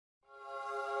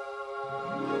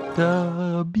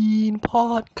The Bean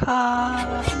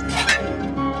Podcast.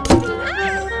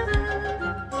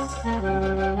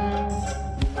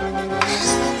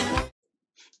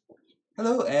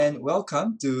 Hello and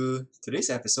welcome to today's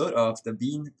episode of the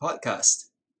Bean Podcast.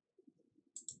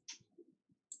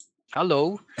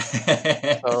 Hello.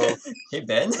 So, Hey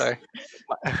Ben. sorry,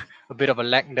 a bit of a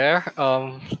lag there.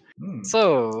 Hmm.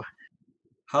 So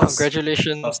How's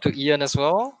congratulations to Ian as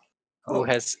well, who oh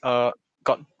has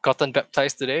gotten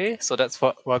baptized today. So that's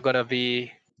what we're gonna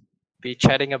be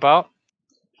chatting about.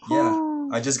 yeah, Whew.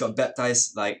 I just got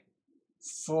baptized like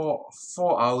four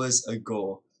hours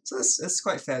ago. So it's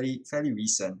quite fairly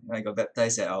recent. I got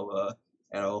baptized at our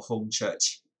home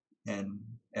church and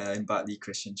in Bartley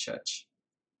Christian Church.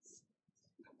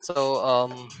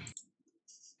 So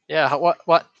yeah,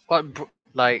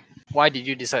 like why did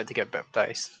you decide to get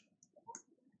baptized?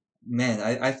 Man,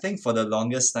 I think for the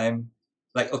longest time,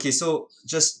 like okay, so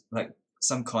just like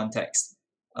some context.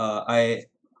 I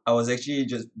was actually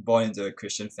just born into a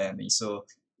Christian family, so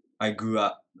I grew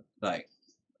up like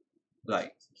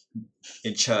like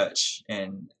in church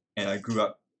and I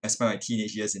spent my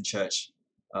teenage years in church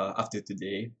up to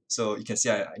today. So you can see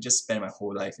I just spent my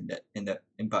whole life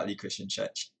in Bartley Christian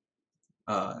Church.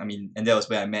 I mean, and that was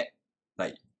where I met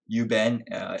like you Ben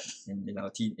in our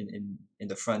teen in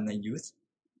the frontline youth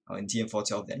in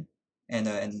TM412 then, and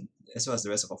as well as the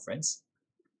rest of our friends.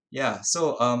 Yeah,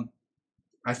 so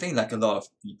I think like a lot of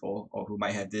people or who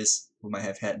might have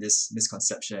had this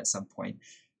misconception at some point,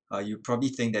 you probably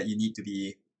think that you need to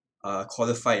be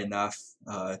qualified enough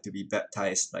to be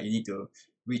baptized. Like you need to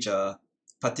reach a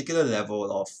particular level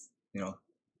of you know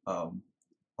um,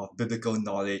 of biblical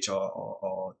knowledge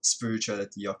or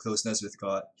spirituality or closeness with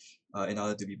God in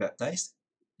order to be baptized.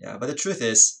 Yeah, but the truth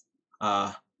is,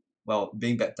 well,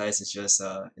 being baptized is just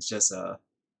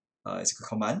it's a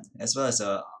command as well as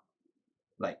a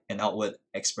like an outward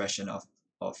expression of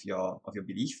your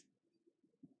belief.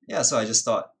 Yeah, so I just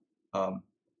thought um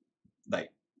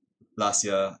like last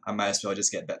year I might as well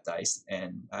just get baptized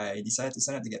and I decided to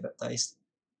sign up to get baptized.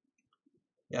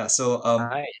 Yeah, so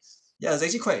Nice. yeah, it's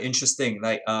actually quite interesting.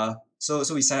 Like so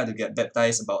we signed up to get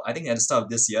baptized about I think at the start of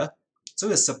this year. So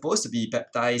we're supposed to be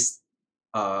baptized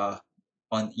uh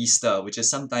on Easter, which is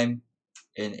sometime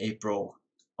in April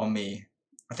or May.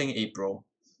 I think April.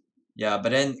 Yeah,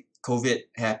 but then COVID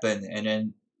happened and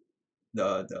then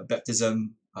the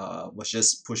baptism was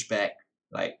just pushed back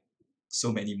like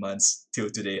so many months till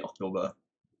today, October.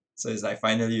 So it's like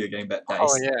finally we're getting Oh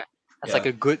baptized. yeah, that's like Yeah,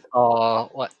 a good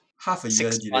what half a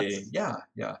year 6 months? delay. Yeah,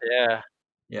 Yeah.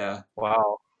 yeah.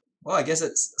 Wow. Well, I guess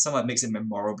it's somewhat makes it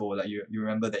memorable. Like you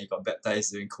remember that you got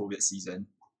baptized during COVID season.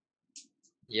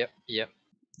 Yep.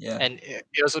 Yeah, And it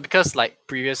also because like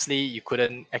previously you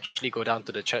couldn't actually go down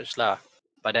to the church lah.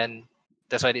 But then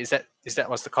that's why was that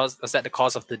the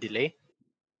cause of the delay?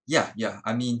 yeah.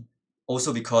 I mean,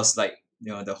 also because like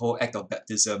the whole act of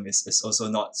baptism is also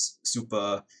not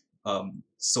super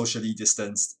socially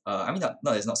distanced. I mean not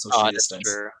it's not Oh, socially that's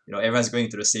distanced. true. Everyone's going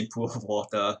into the same pool of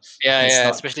water. It's Yeah,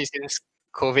 not especially since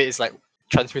COVID is like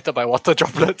transmitted by water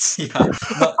droplets. yeah,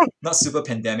 not super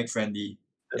pandemic friendly.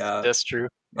 That's Yeah, that's true.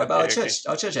 yeah, but Okay.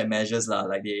 our church had measures lah.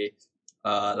 Like they,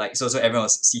 like so everyone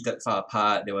was seated far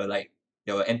apart. There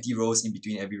were empty rows in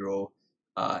between every row.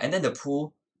 And then the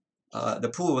pool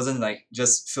wasn't like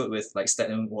just filled with like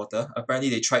stagnant water. Apparently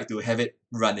they tried to have it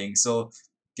running, so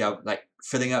they are like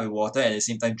filling up with water and at the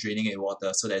same time draining it with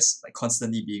water, so that's like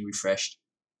constantly being refreshed.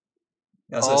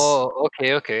 Yeah, so it's Oh,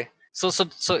 okay. So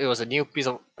it was a new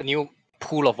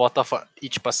pool of water for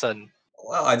each person,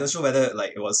 well, I don't know whether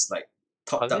like it was like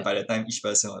topped was up it? by the time each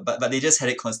person, but they just had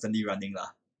it constantly running lah.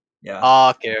 Yeah, Oh,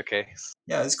 okay.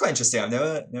 yeah, it's quite interesting. I've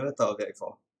never thought of that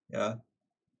before. Yeah, I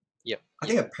Yep.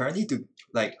 think apparently to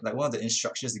like one of the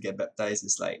instructions to get baptized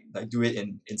is like do it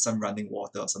in some running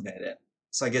water or something like that.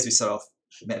 So I guess we sort of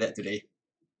met that today.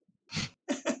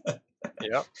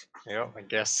 Yep. I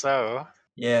guess so. I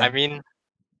Yeah, mean,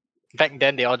 back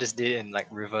then they all just did it in like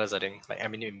rivers, I think. Like I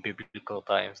mean in biblical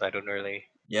times, I don't really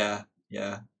yeah,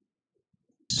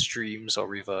 streams or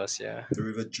rivers, yeah. the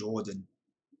River Jordan.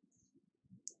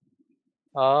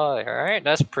 Oh, alright,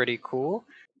 that's pretty cool.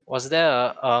 Was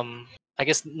there I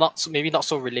guess maybe not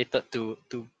so related to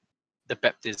the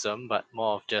baptism, but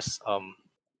more of just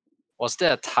was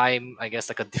there a time, I guess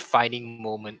like a defining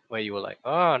moment where you were like,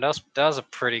 oh, that was a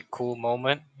pretty cool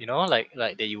moment, like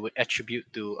that you would attribute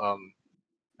to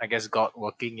I guess God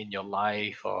working in your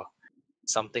life or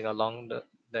something along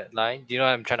that line. Do you know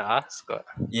what I'm trying to ask? Or-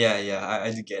 Yeah,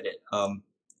 I do get it.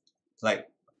 Like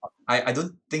I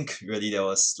don't think really there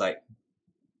was like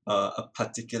a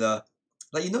particular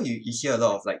like you hear a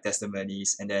lot of like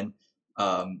testimonies and then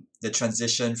the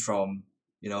transition from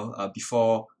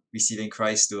before receiving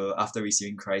Christ to after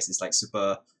receiving Christ is like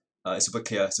super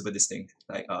clear, super distinct.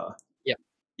 Like Yep.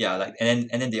 yeah, like and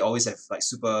then they always have like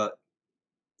super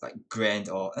like grand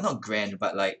or not grand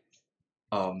but like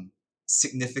um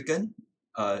significant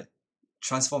uh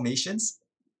transformations.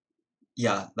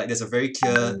 Yeah, like there's a very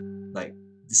clear like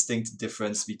distinct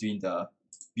difference between the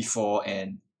before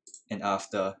and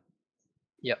after.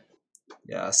 Yep.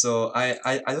 Yeah, so I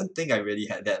don't think I really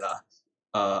had that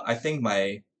lah. I think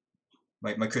my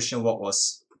Christian walk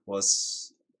was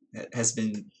has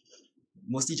been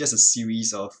mostly just a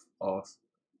series of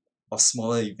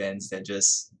smaller events that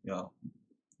just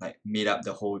like made up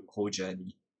the whole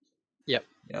journey. Yep.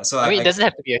 Yeah, so I mean, it I doesn't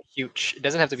have to be a huge. It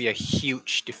doesn't have to be a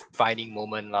huge defining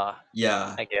moment, lah.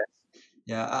 yeah, I guess.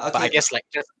 yeah, But I okay, guess like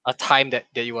just a time that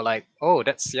you were like, oh,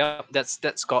 that's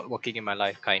God working in my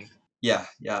life, kind. yeah,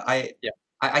 yeah. Yeah.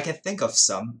 I can think of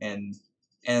some, and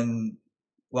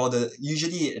well, the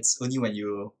usually it's only when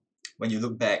you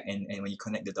look back and when you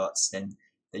connect the dots, then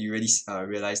that you really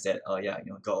realize that, oh yeah,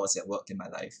 God was at work in my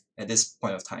life at this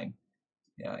point of time.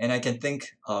 Yeah, and I can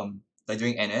think like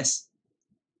during NS,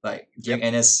 like during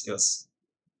Yep. NS, it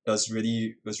was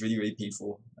really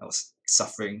painful. I was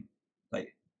suffering,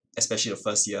 like especially the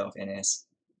first year of NS,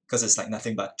 because it's like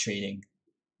nothing but training.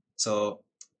 So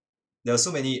there were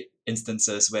so many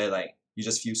instances where like you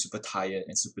just feel super tired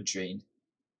and super drained,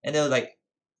 and there were like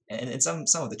and some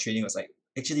of the training was like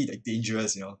actually like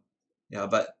dangerous. Yeah,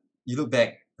 but you look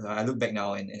back, I look back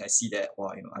now and I see that,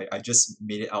 wow, I just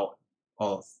made it out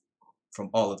of from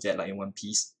all of that like in one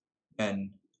piece,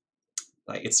 and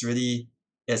like it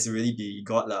has to really be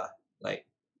God lah. Like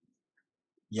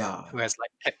yeah, Who has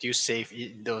like kept you safe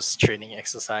in those training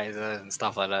exercises and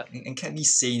stuff like that. and kept me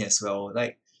sane as well.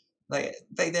 Like back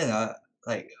then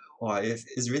like wow, if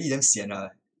it's really damn sian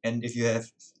and if you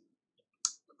have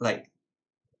like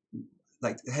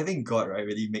having God, right,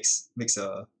 really makes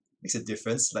a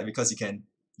difference. Like because you can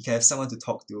have someone to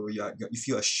talk to. You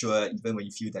feel assured even when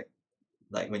you feel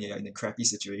like when you're in a crappy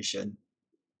situation.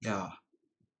 Yeah,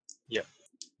 Yep.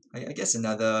 I guess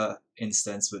another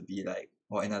instance would be like,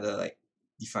 or another like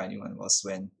defining one was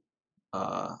when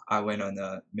I went on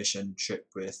a mission trip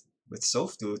with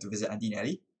Soph to visit Auntie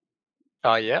Nelly.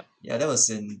 Yeah. Yeah, that was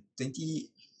in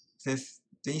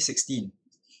 2016.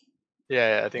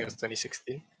 Yeah, I think it Yeah, was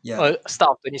 2016. yeah.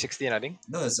 Start of 2016, I think.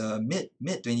 No, it's mid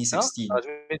No, 2016. it was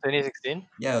mid 2016.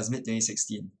 Yeah, it was mid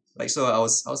 2016. Like so, I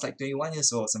was like 21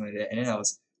 years old or something like that, and then I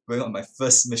was going on my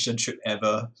first mission trip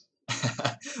ever,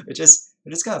 which is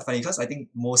kind of funny because I think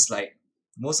most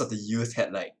of the youth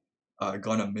had like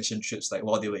gone on mission trips like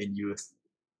while they were in youth.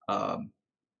 Um,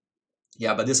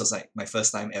 yeah, but this was like my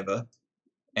first time ever,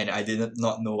 and I did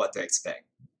not know what to expect.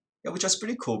 Yeah, which was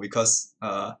pretty cool because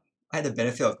I had the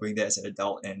benefit of going there as an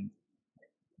adult, and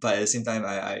but at the same time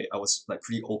I was like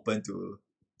pretty open to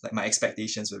like my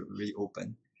expectations were really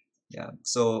open. Yeah,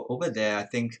 so over there I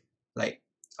think like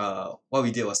what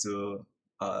we did was to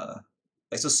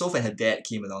like so Soph and her dad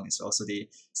came along as well, so they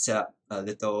set up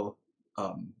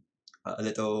um a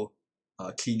little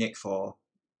clinic for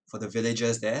the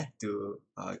villagers there to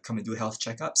come and do health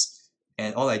checkups,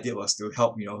 and all I did was to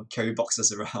help carry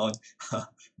boxes around,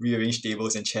 rearrange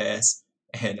tables and chairs,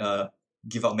 and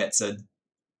give out medicine.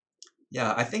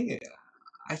 Yeah, I think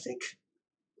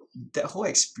that whole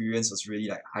experience was really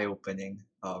like eye opening.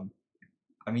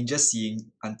 I mean, just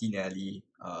seeing Auntie Nelly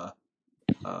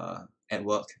at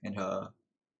work and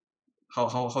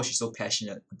how she's so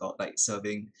passionate about like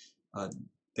serving uh,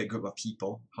 the group of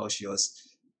people, how she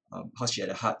had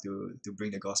a heart to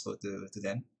bring the gospel to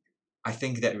them. I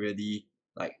think that really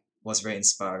like was very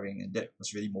inspiring and that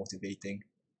was really motivating.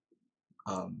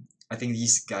 I think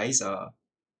these guys are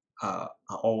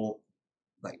all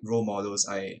like role models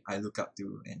I look up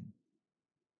to, and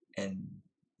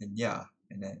and yeah,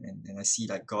 and I see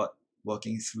like God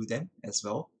working through them as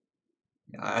well.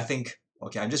 Yeah, I think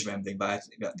okay, I'm just rambling, but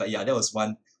yeah, that was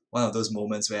one of those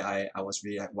moments where I was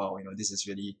really like, wow, this is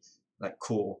really like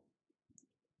cool,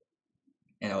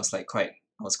 and I was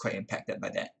quite impacted by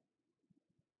that.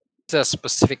 Is there a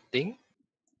specific thing?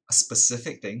 A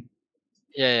specific thing.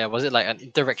 Yeah. Was it like an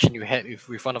interaction you had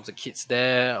with one of the kids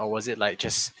there, or was it like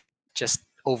just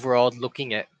overall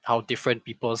looking at how different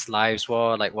people's lives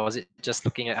were? Like, was it just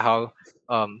looking at how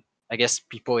I guess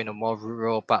people in a more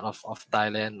rural part of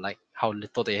Thailand, like how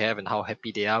little they have and how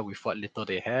happy they are with what little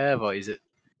they have, or is it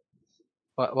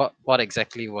what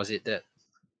exactly was it that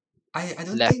I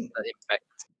don't left think that impact?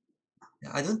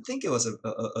 I don't think it was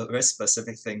a very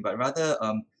specific thing, but rather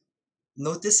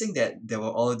noticing that there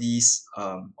were all these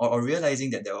or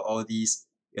realizing that there were all these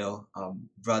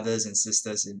brothers and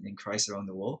sisters in Christ around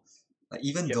the world. Like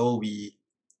even Yep. though we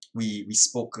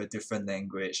spoke a different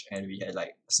language and we had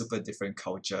like super different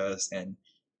cultures and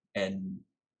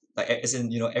like as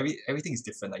in everything is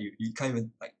different. Like you can't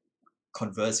even like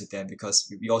converse with them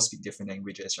because we all speak different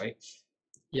languages, right?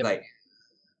 Yep. Like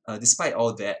despite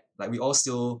all that, like we all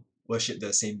still worship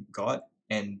the same God,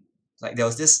 and like there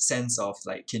was this sense of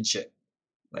like kinship.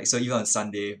 Like so even on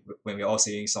Sunday when we're all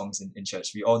singing songs in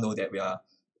church, we all know that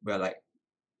we're like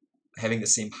having the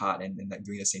same heart and like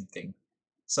doing the same thing.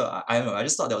 So I don't know, I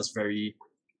just thought that was very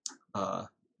uh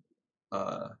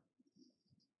uh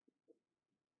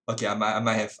okay, I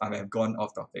might have gone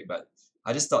off topic, but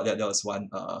I just thought that there was one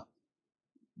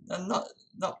not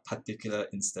not particular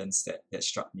instance that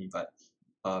struck me, but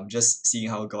just seeing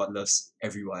how God loves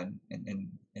everyone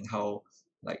and how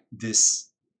like this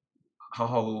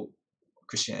how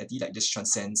Christianity like just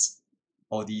transcends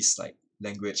all these like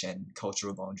language and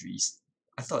cultural boundaries.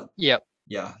 I thought Yep.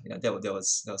 yeah that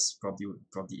was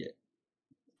probably it.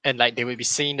 And like they would be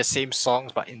singing the same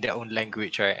songs but in their own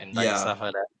language, right? And like Yeah, stuff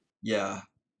like that. yeah,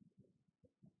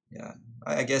 yeah.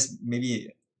 I guess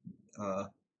maybe uh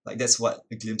like that's what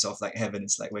a glimpse of like heaven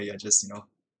is like, where you're just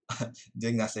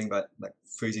doing nothing but like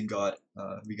praising God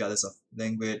regardless of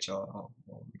language or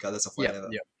regardless of Yep. whatever.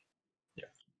 Yep.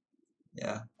 Yep.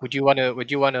 Yeah. Would you wanna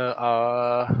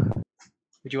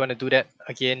do that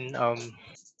again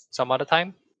some other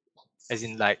time? As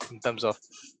in like in terms of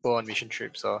go on mission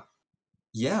trips or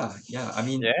Yeah, I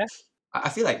mean, yeah? I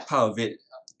feel like part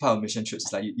of mission trips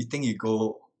is like you think you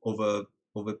go over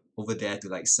there to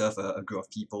like serve a group of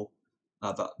people,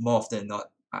 but more often than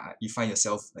not, you find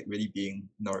yourself like really being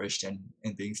nourished and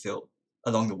being filled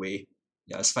along the way.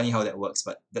 Yeah, it's funny how that works,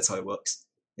 but that's how it works.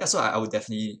 Yeah, so I would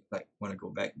definitely like want to go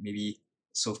back. Maybe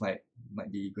Soph might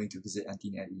be going to visit Auntie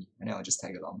Nelly, and then I'll just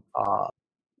tag along. Uh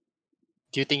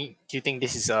do you think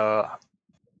this is a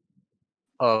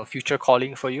future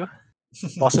calling for you?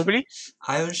 Possibly?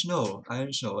 I don't know.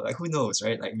 Like who knows,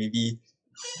 right? Like maybe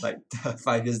like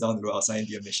 5 years down the road, I'll suddenly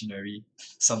be a missionary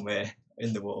somewhere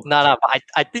in the world. No, no, but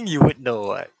I think you would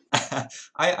know. I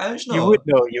don't You would know.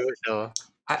 know. You would know.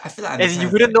 I feel like I'm the As in, kind you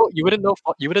of wouldn't guy. know. You wouldn't know.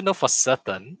 You wouldn't know for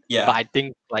certain. But Yeah, I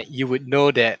think like you would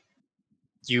know that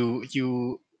you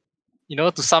to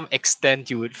some extent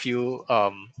you would feel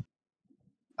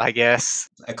I guess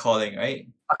a calling, right?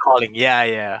 a calling. Yeah,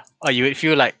 yeah. Or you would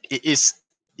feel like it is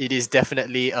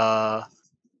definitely a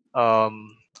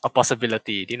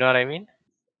possibility. Do you know what I mean?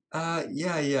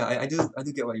 Yeah. I do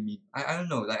get what you mean. I don't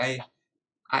know. Like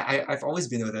I've always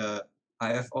been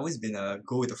I've always been a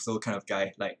go with the flow kind of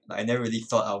guy. Like I never really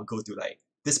thought I would go to like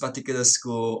this particular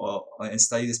school or and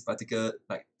study this particular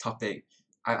like topic.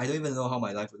 I don't even know how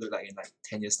my life would look like in like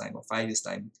 10 years time or 5 years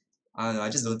time. I don't know. I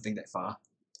just don't think that far.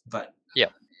 But Yeah.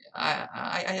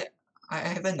 I I I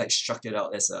haven't like struck it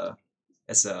out as a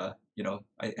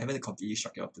I haven't completely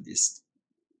struck it out to this.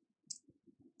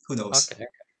 Who knows? Okay.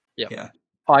 Yeah. Yeah.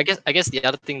 Oh, I guess the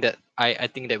other thing that I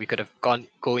think that we could have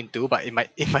go into, but it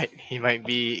might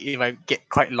get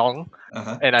quite long,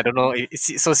 Uh-huh. and I don't know.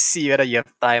 So see whether you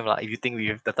have time. Like if you think we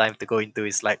have the time to go into,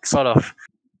 is like sort of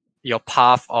your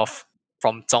path of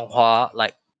from Zhonghua,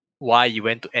 like why you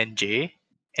went to NJ,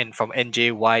 and from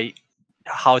NJ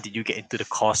how did you get into the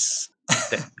course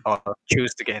that or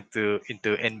choose to get into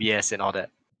NBS and all that.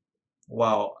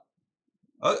 Wow.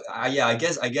 Oh, yeah. I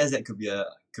guess that could be a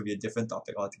different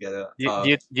topic altogether. Do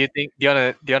you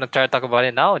wanna try to talk about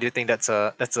it now? Or do you think that's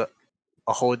a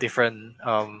whole different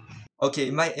Okay.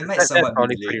 It might that's somewhat be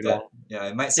probably pretty related. long. Yeah.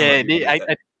 It might Yeah, somewhat be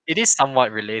related. it is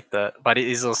somewhat related, but it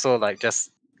is also like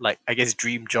just like I guess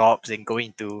dream jobs and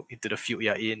going into the field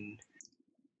you're in.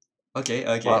 Okay.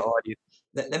 What, Okay. what do you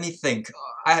Let me think.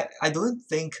 I don't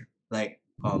think like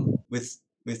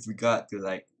with regard to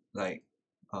like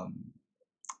um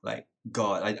like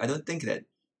God. I don't think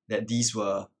that these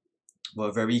were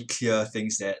very clear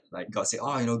things that like God said,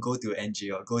 oh, go to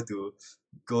NG or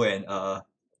go and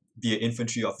be an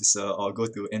infantry officer or go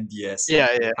to MBS.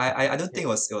 Yeah, yeah, I don't yeah. think it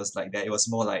was like that. It was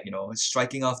more like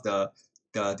striking off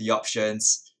the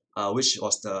options, which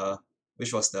was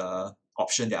the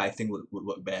option that I think would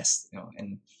work best.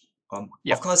 And of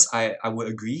Yep. course I would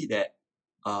agree that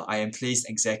I am placed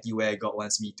exactly where God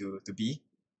wants me to be.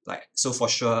 Like so for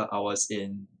sure I was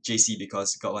in JC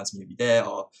because God wants me to be there,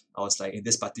 or I was like in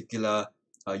this particular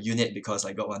unit because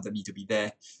like God wanted me to be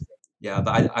there. Yeah,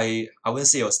 but I wouldn't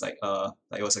say it was like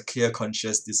it was a clear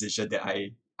conscious decision that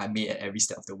I made at every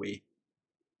step of the way.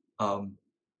 Um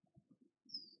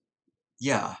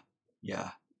yeah,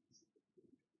 yeah.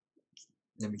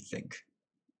 Let me think.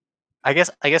 I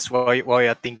guess while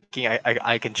you're thinking,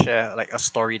 I can share like a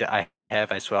story that I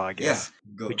have as well, I Yeah, guess,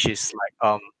 go. which is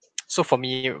like so for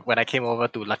me when I came over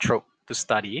to La Trobe to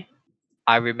study,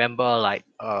 I remember like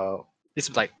this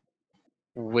was like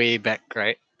way back,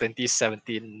 right?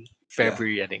 2017 Yeah,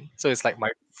 February, I think. So it's like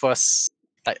my first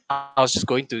like I was just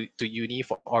going to uni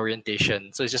for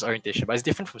orientation. So it's just orientation, but it's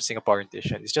different from Singapore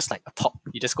orientation. It's just like a talk.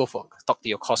 You just go for talk to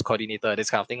your course coordinator, this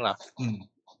kind of thing lah. mm,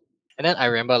 And then I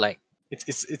remember like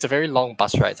it's a very long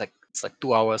bus ride. It's like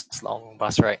 2 hours long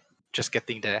bus ride just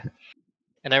getting there.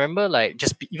 And I remember like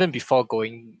even before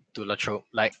going to La Trobe,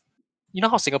 like you know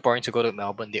how Singaporeans who go to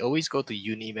Melbourne, they always go to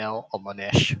Unimel or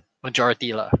Monash.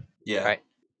 Majority lah, yeah. right?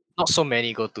 Not so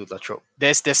many go to La Trobe.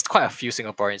 There's quite a few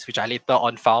Singaporeans, which I later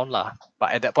on found lah.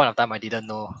 But at that point of time, I didn't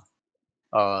know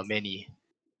many,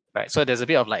 right? So there's a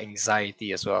bit of like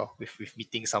anxiety as well with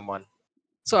meeting someone.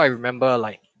 So I remember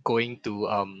like going to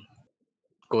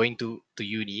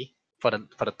uni for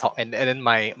the talk, and then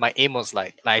my aim was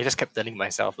like I just kept telling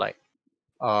myself like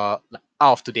out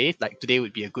of today, like today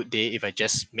would be a good day if I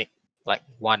just make like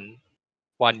one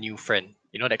new friend,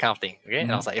 that kind of thing. Okay, and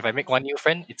I Mm-hmm. was like, if I make one new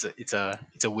friend, it's a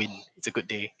win, it's a good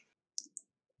day.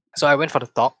 So I went for the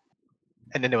talk,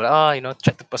 and then they were like,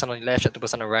 chat the person on the left, chat the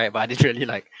person on the right, but I didn't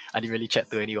really chat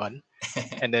to anyone.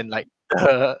 And then like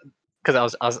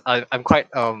because I'm quite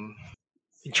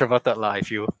introverted lah, I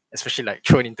feel, especially like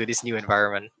thrown into this new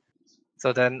environment.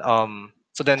 So then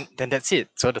that's it.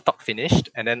 So the talk finished,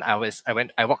 and then I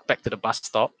walked back to the bus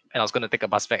stop, and I was gonna take a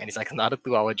bus back, and it's like another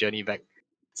 2 hour journey back.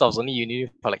 So I was only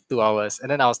uni for like 2 hours, and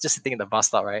then I was just sitting in the bus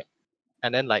stop, right?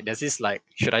 And then like there's this like,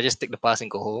 should I just take the bus and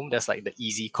go home? That's like the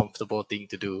easy, comfortable thing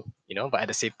to do. But at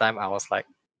the same time, I was like,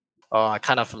 oh, I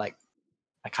kind of like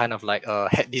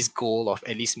had this goal of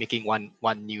at least making one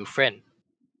new friend,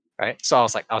 right? So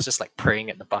I was just like praying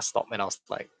at the bus stop, and I was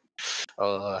like,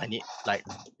 I need like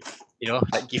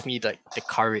like give me like the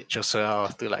courage as well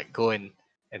to like go and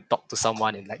talk to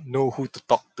someone and like know who to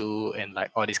talk to and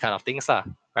like all these kind of things lah,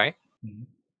 right? Mm-hmm.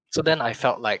 So then I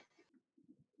felt like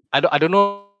I don't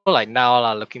know like now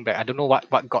lah, looking back, I don't know what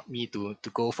got me to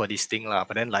go for this thing lah.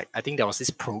 But then like I think there was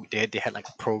this they had like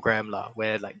a program lah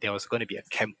where like there was going to be a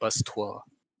campus tour,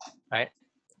 right?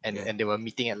 and Yeah. and they were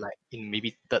meeting at like in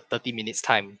maybe 30 minutes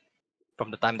time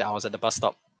from the time that I was at the bus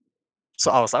stop. So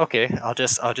I was like, okay, I'll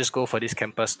just go for this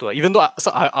campus tour. Even though I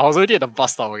was already at the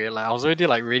bus stop, okay, like I was already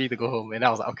like ready to go home, and I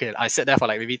was like, okay, I sat there for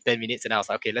like maybe 10 minutes, and I was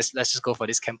like, okay, let's just go for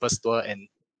this campus tour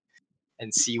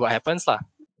and see what happens lah.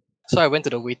 So I went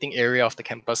to the waiting area of the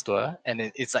campus tour,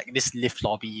 and it's like this lift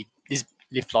lobby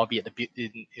at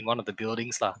in one of the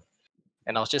buildings lah.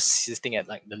 And I was just sitting at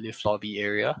like the lift lobby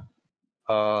area,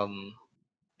 um,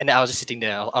 and then I was just sitting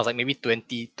there. I was like maybe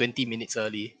 20 minutes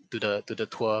early to the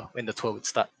tour when the tour would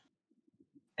start.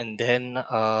 And then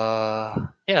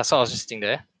yeah, so I was just sitting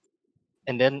there,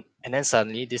 and then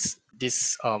suddenly this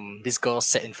girl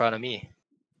sat in front of me,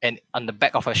 and on the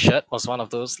back of her shirt was one of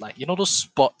those like those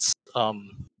sports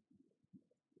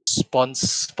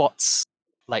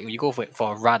like when you go for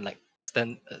a run like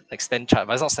stand chart,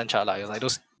 but it's not stand chart like, it's like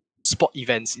those sport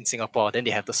events in Singapore. Then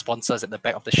they have the sponsors at the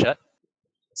back of the shirt.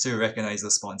 So you recognize the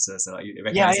sponsors, you Yeah,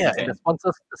 recognize the yeah, and the event.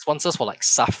 sponsors were like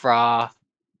Safra,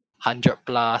 100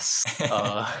 plus,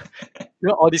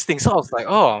 all these things. So I was like,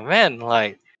 oh man,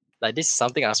 like this is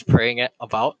something I was praying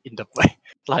about in the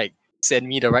like send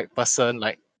me the right person,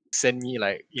 like send me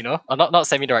like or not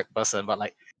send me the right person, but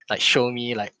like show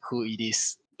me like who it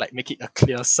is, like make it a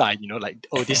clear sign, like,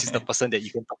 oh, this is the person that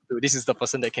you can talk to, this is the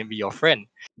person that can be your friend.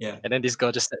 Yeah. And then this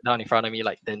girl just sat down in front of me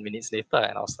like 10 minutes later,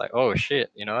 and I was like, oh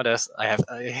shit, there's I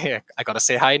gotta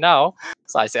say hi now.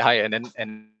 So I said hi, and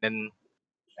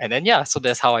then yeah, so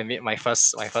that's how I met my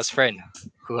first friend,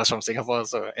 who was from Singapore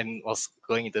also and was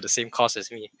going into the same course as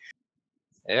me.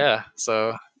 Yeah,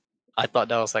 so I thought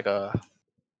that was like a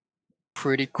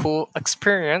pretty cool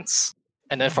experience.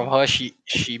 And then from Yeah. her,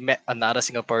 she met another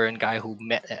Singaporean guy who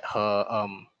met at her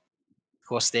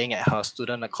who was staying at her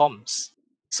student accoms.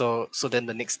 So then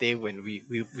the next day when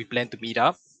we planned to meet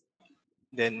up,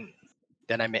 then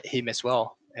I met him as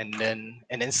well, and then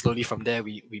slowly from there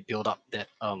we build up A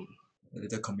little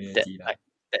that community lah. like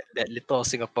that little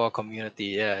Singapore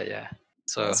community. Yeah, yeah. Yeah,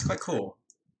 So it's quite cool.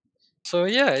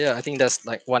 yeah, I think that's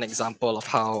like one example of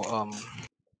how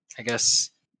I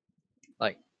guess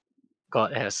like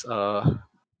God has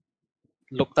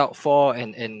looked out for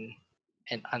and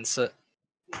answered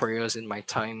prayers in my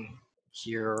time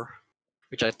here,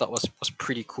 which I thought was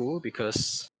pretty cool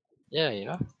because yeah,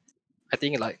 I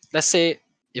think like let's say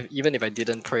even if I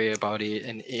didn't pray about it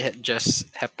and it had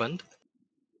just happened,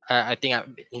 I think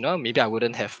maybe I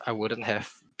wouldn't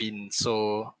have been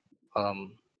so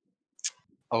um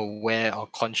aware or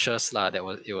conscious lah that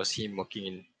it was him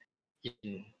working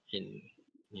in in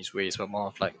his ways, but more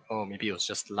of like, oh, maybe it was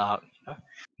just luck.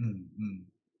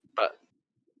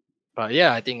 But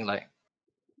yeah, I think like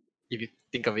if you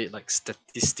think of it like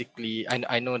statistically,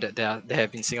 I know that there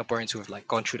have been Singaporeans who have like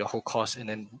gone through the whole course and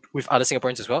then with other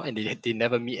Singaporeans as well, and they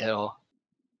never meet at all.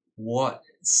 What?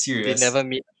 They Serious? never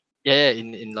meet. Yeah,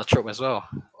 in La Trobe as well,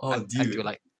 Oh, until dude.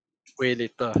 like way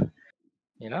later.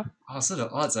 You know. Oh, so the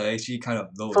odds are actually kind of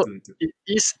low So too.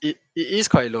 it is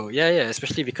quite low. Yeah, yeah,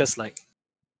 especially because like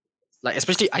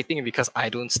especially I think because I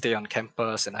don't stay on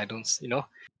campus and I don't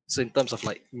so in terms of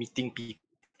like meeting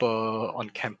people on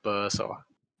campus or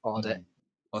all that,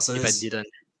 Oh, so if I this, didn't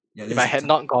yeah, if this I is the had kind,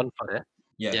 not gone for that,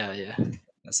 yeah, yeah.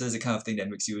 so this is the kind of thing that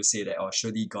makes you say that, oh,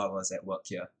 surely God was at work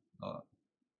here. Oh,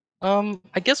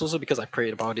 I guess also because I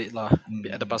prayed about it lah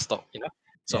at the mm, bus stop,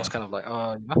 so I was yeah, kind of like,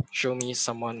 show me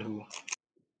someone who.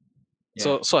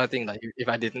 yeah, So I think like if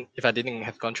I didn't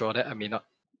have gone through all that, I may not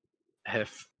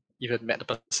have even met the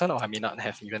person, or I may not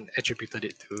have even attributed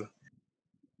it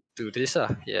to this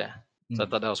yeah. So I mm,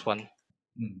 thought that was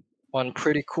mm, one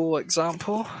pretty cool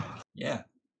example. yeah,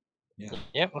 yeah.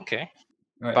 Yeah, okay.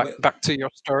 All right, Back wait, back to your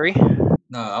story.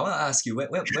 now I want to ask you, where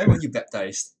were you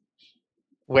baptized?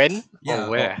 When or Yeah,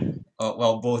 where? or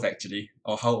well, both actually.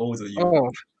 Or how old were you? Oh,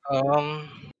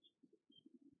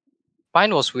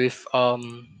 mine was with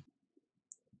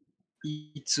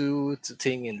Itu,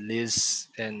 Ting, and Liz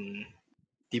and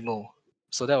Timo.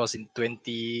 So that was in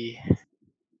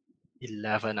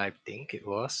 2011, I think it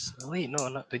was. Oh, wait, no,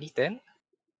 not 2010.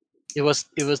 It was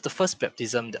the first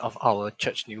baptism of our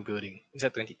church new building. Is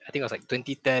that 20? I think it was like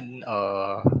 2010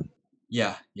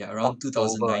 Yeah, yeah, around October,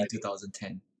 2009, I think.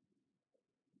 2010.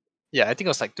 Yeah, I think it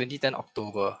was like 2010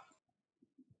 October.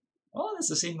 Oh, that's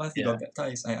the same month you Yeah. got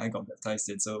baptized. I got baptized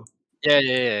in, so Yeah.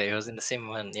 It was in the same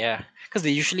one. Yeah, because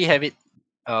they usually have it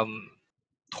um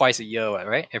twice a year,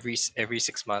 right? Every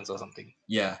 6 months or something.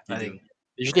 yeah, they I do. think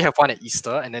they usually have one at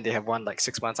Easter, and then they have one like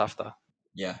 6 months after.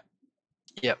 Yeah.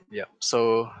 Yep.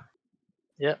 So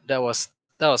yeah, that was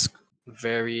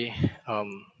very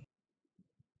um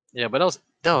yeah, but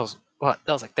that was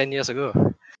like 10 years ago.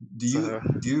 So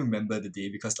Do you remember the day?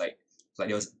 Because like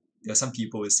there was some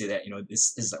people who say that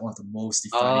this is like one of the most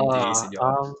defining days uh in your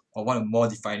um or one of the more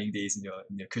defining days in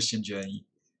your Christian journey.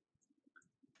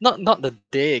 not the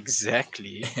day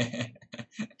exactly.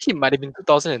 It might have been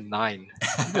 2009.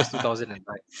 Maybe it was 2009.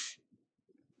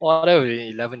 Oh, that would be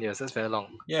 11 years. That's very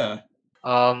long. Yeah,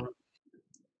 Um.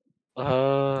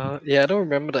 Yeah, I don't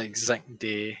remember the exact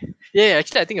day. Yeah,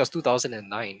 actually, I think it was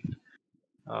 2009.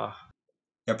 Uh.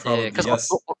 yeah, Yeah, probably because yes.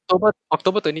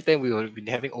 October 2010 we would have been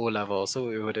having O level, so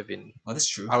it would have been. Oh, that's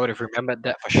true. I would have remembered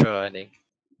that for sure. I think.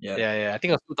 Yeah, Yeah. I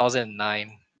think it was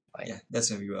 2009. Like. yeah,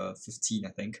 that's when we were 15, I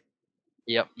think.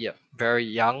 Yep. Very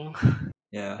young.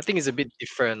 Yeah, I think it's a bit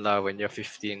different lah when you're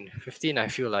 15. 15, I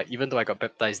feel like even though I got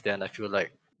baptized then, I feel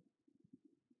like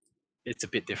it's a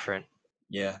bit different.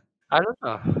 yeah. I don't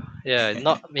know. Yeah,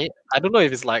 not me. I don't know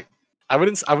if it's like I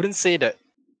wouldn't say that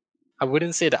I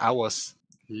wouldn't say that I was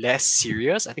less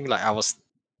serious. I think like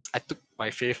I took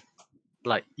my faith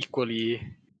like equally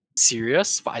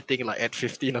serious, but I think like at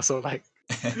 15 or so, like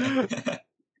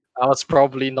I was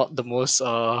probably not the most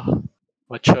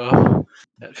mature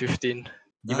at 15.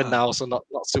 Even Nah. now, also not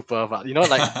super, but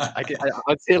like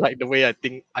I'd say like the way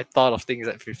I thought of things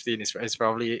at 15 is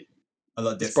probably A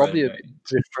lot it's different, probably a right? bit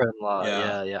different lah.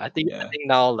 Yeah, Yeah. I yeah, think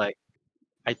now like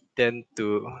I tend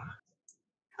to.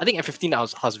 I think at 15 I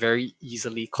was very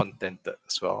easily contented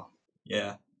as well.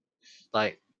 yeah.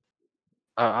 Like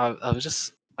I was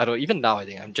just I don't even now I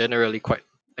think I'm generally quite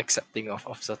accepting of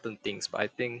certain things, but I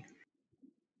think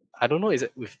I don't know, is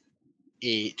it with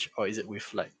age or is it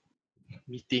with like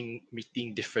meeting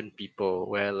different people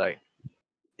where like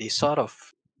they sort of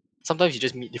sometimes you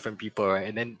just meet different people, right,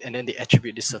 and then they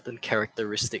attribute this certain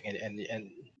characteristic, and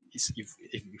if you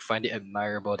find it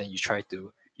admirable, then you try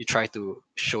to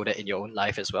show that in your own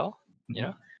life as well. You Mhm.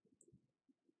 know,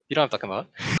 you know what I'm talking about.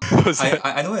 Was that?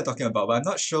 I know what you're talking about, but I'm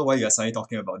not sure why you're suddenly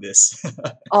talking about this.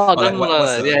 Oh Or no like no no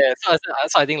what's no the yeah. So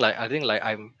I think like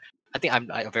I'm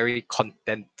like a very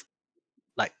content,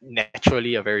 like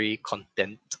naturally a very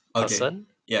content okay. person.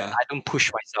 Yeah. I don't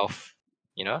push myself,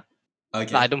 you know.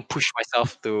 Like I Okay. don't push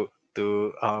myself to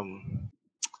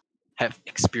have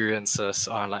experiences,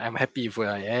 or like I'm happy with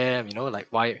where I am, like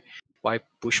why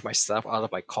push myself out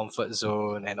of my comfort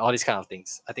zone and all these kind of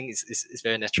things. I think it's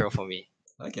very natural for me.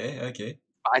 Okay. Okay.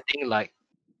 But I think like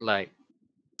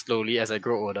slowly as I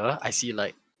grow older, I see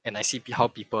how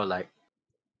people like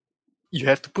you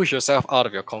have to push yourself out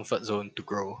of your comfort zone to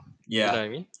grow. You know Yeah, what I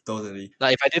mean? totally.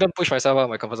 Like if I didn't push myself out of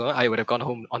my comfort zone, I would have gone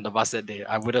home on the bus that day.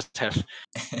 I wouldn't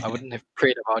have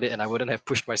prayed about it, and I wouldn't have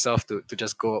pushed myself to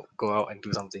just go out and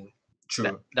do something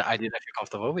that True. that I didn't feel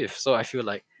comfortable with. So I feel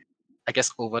like, I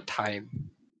guess over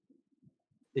time,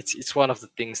 it's one of the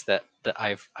things that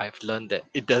I've learned, that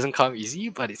it doesn't come easy,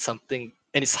 but it's something,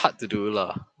 and it's hard to do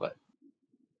lah.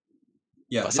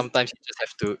 Yeah, But sometimes you just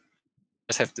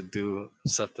have to do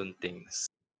certain things.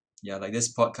 yeah, like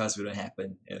this podcast wouldn't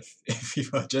happen if if we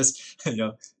were just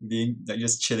being like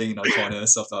just chilling in our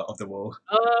corners of the world.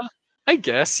 I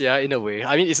guess, yeah, in a way.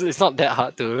 I mean, it's not that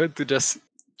hard to just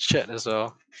chat as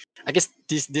well. I guess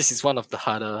this is one of the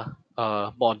harder,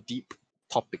 more deep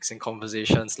topics and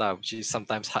conversations lah, which is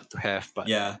sometimes hard to have.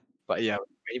 Yeah, But yeah,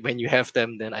 when you have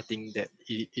them, then I think that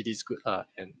it is good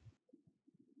and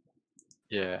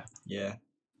yeah, yeah.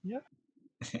 yeah,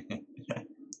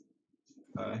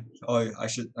 Oh, I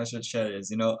should share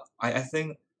this. I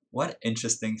think one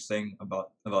interesting thing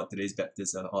about today's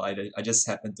baptism, or I just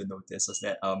happened to notice, was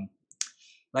that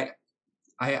like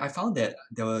I found that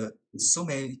there were so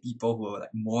many people who were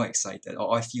like more excited,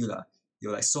 or I feel they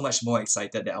were like so much more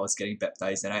excited that I was getting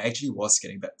baptized, and I actually was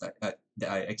getting baptized. That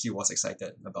I actually was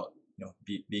excited about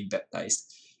being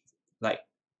baptized.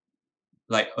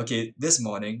 Like okay, this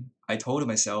morning I told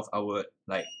myself I would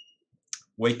like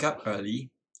wake up early,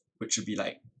 which would be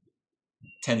like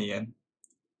 10 a.m.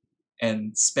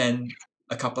 and spend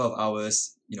a couple of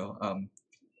hours,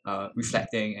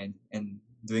 reflecting and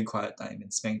doing quiet time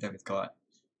and spending time with God.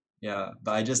 Yeah,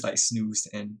 but I just like snoozed,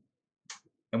 and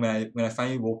when I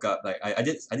finally woke up, like I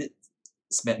did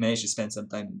manage to spend some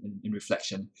time in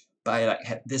reflection, but I like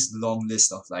had this long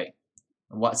list of like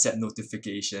WhatsApp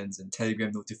notifications and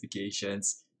Telegram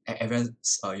notifications, and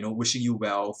everyone's wishing you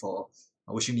well for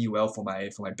wishing me well for my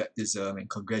baptism and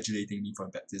congratulating me for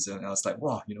my baptism. And I was like,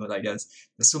 wow, like there's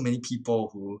so many people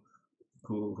who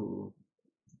who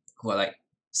who are like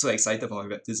so excited for my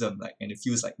baptism, like, and it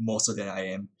feels like more so than I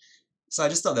am. So I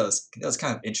just thought that was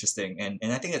kind of interesting, and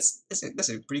I think that's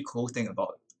a pretty cool thing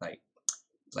about like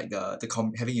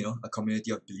having a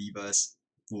community of believers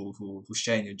who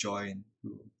share in your joy, and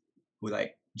who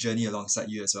like journey alongside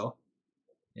you as well.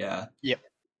 Yeah, yep.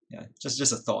 yeah.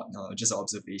 Just a thought, just an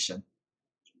observation.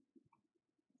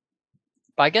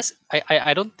 But I guess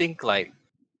I don't think like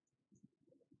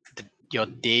your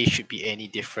day should be any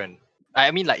different.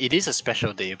 I mean, like, it is a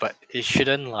special day, but it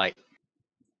shouldn't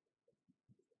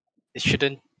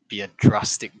be a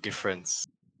drastic difference.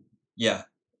 Yeah,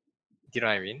 Do you know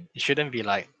what I mean? It shouldn't be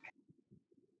like,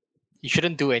 you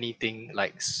shouldn't do anything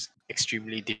like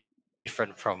extremely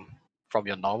different from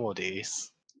your normal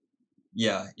days.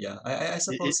 yeah, yeah. I It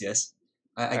suppose yes.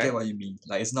 I get right? what you mean.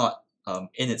 Like it's not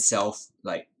in itself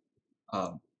like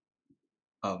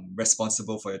um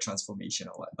responsible for your transformation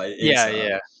or what, but it is Yeah,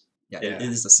 yeah, yeah, it yeah,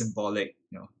 is a symbolic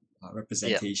yeah,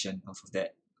 representation of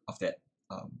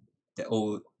um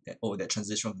that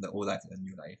transition from the old life to the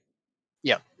new life.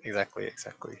 yeah. Exactly.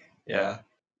 Yeah, Yeah.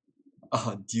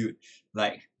 Oh, dude,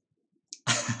 like,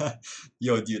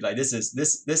 yo, dude, like this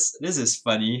is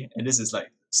funny, and this is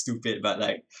like stupid, but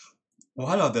like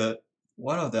one of the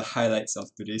one of the highlights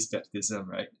of today's baptism,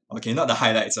 right? Okay, not the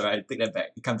highlights, alright, take that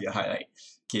back. It can't be a highlight.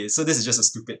 Okay, so this is just a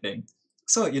stupid thing.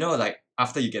 So like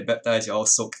after you get baptized, you're all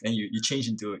soaked, and you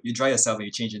dry yourself and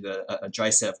you change into a dry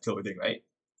set of clothing, right?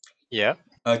 yeah.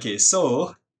 Okay,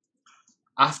 so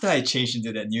after I changed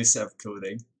into that new set of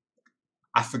clothing,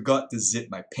 I forgot to zip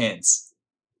my pants.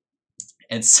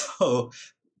 And so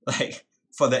like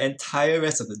for the entire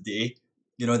rest of the day,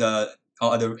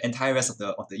 the entire rest of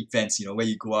the events, where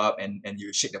you go up and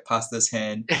you shake the pastor's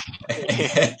hand, and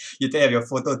then you have your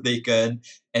photo taken,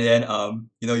 and then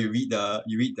you read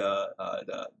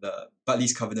the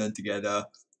Bartley's Covenant together.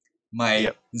 My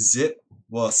Yep. zip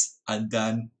was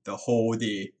undone the whole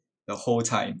day, the whole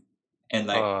time. And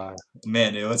like, Uh,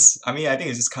 man, I mean, I think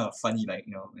it's just kind of funny, like,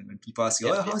 when people ask you,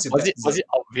 yeah, oh, yeah. how's your Was baptism? it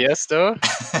obvious though?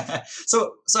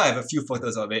 So I have a few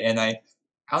photos of it, and I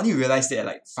only realized it at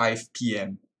like 5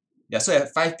 p.m. Yeah, so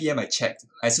at 5 p.m. I checked.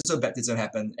 I saw baptism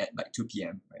happened at like 2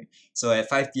 p.m. Right. So at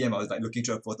 5 p.m. I was like looking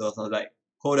through the photos. I was like,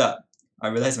 hold up. I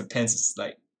realized my pants is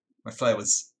like my fly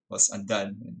was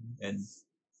undone, and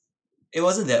it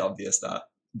wasn't that obvious lah.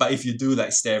 But if you do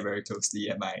like stare very closely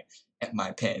at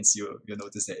my pants, you'll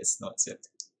notice that it's not zipped.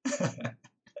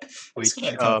 It's Which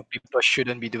kind of people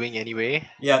shouldn't be doing anyway.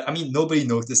 yeah. I mean, nobody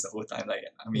noticed the whole time. Like,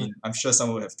 I mean, I'm sure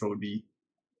someone would have told me.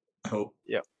 I hope.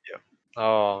 Yep, yep.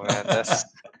 Oh man, that's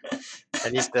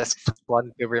at least that's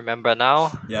one to remember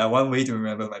now. Yeah, one way to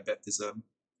remember my baptism.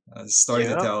 Story to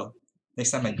Yep. tell.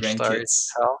 Next time my Story to grandkids,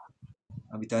 tell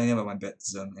I'll be telling them about my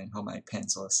baptism and how my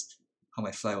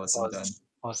fly was undone.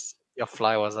 was your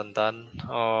fly was undone.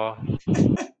 Oh,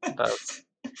 that's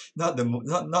not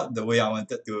the way I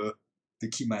wanted to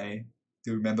keep my to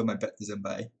remember my baptism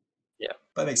by, yeah.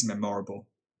 but it makes it memorable.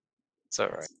 It's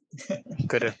alright.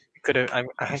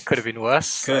 I could have been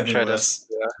worse. Could I'm have been sure there's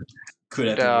worse. Could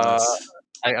have been there. worse.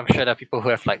 I'm sure there are people who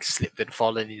have like slipped and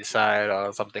fallen inside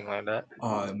or something like that.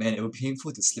 Oh man, it would be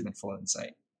painful to slip and fall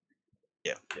inside.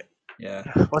 Yeah, yeah.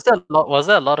 Yeah, Was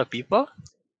there a lot of people?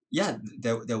 yeah.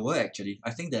 There were actually. I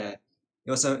think there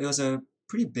it was a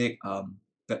pretty big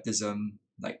baptism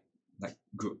like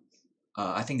group.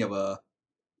 I think there were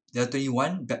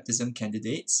 21 baptism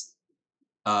candidates.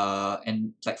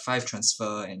 And like 5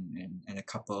 transfer and a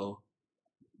couple.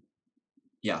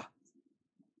 Yeah,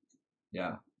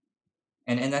 yeah.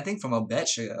 And I think from our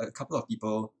batch, a couple of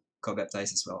people got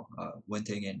baptized as well.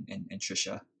 Wenting and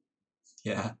Trisha.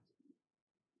 Yeah,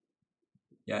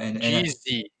 yeah.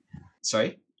 GZ.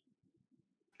 Sorry.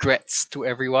 Grats to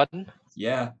everyone.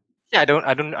 Yeah, Yeah,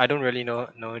 I don't really know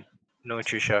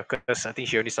Trisha because I think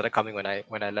she only started coming when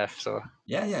I left. So,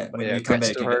 yeah. but When yeah, we come back, grats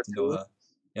you to can her get to know too. her.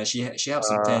 Yeah, she helps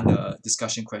to Uh, plan the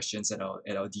discussion questions at our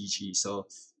DG. So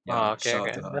yeah, okay, shout out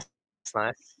okay, to her. that's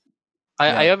nice. Are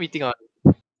Yeah, you meeting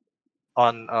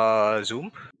on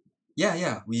Zoom?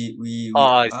 yeah. We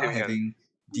Oh, it's are doing on. having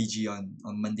DG on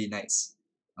Monday nights,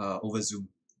 over Zoom.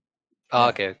 Oh, Yeah,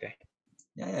 okay, okay.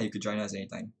 yeah. You could join us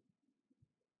anytime.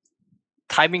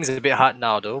 Timing's a bit hard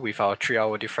now though with our 3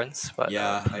 hour difference, but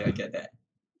Yeah, I get that.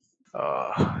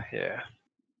 yeah.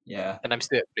 Yeah. And I'm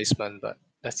still at placement, but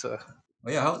that's a. Oh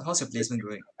yeah, how's your placement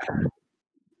going? Are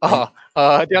you,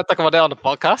 Oh, do you want to talk about that on the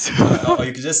podcast? or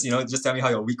you could just just tell me how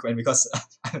your week went because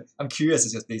I'm curious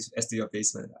as to your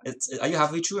placement. Are you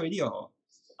halfway through already or?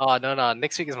 Oh no,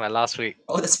 next week is my last week.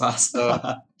 Oh, that's fast. So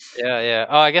yeah.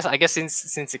 Oh, I guess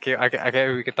since it came,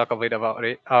 we can talk a bit about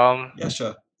it. Yeah,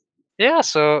 sure. Yeah.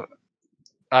 So,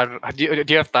 do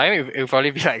you have time? It'll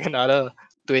probably be like another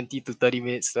 20 to 30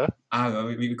 minutes, though. Well,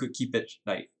 we could keep it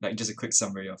like just a quick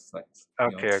summary of like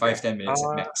Okay, okay. 5-10 minutes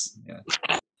at max. Yeah.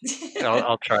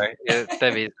 I'll try. Yeah,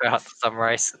 that is quite hard to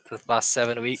summarize the last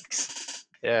 7 weeks.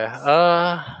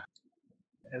 Yeah.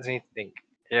 Let me think.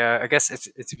 Yeah, I guess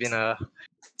it's been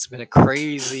a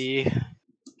crazy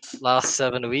last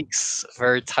 7 weeks.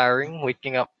 Very tiring.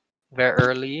 Waking up very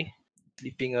early,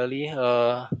 sleeping early.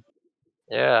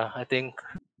 Yeah, I think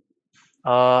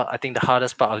the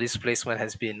hardest part of this placement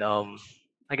has been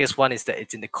I guess one is that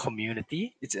it's in the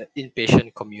community. It's an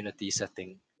inpatient community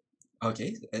setting.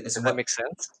 Okay. So Does that what make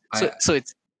sense? So I so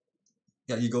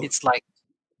yeah you go. it's like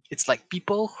it's like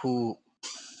people who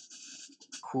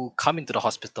come into the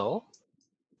hospital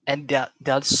and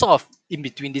they're sort of in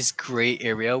between this gray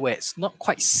area where it's not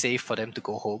quite safe for them to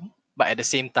go home, but at the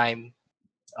same time,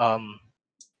 um,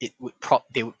 they would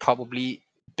probably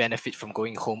benefit from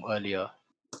going home earlier,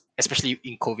 especially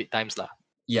in COVID times lah.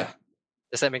 Yeah.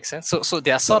 Does that make sense? So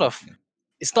they are Sort sort of. of Yeah.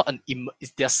 it's not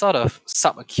they're sort of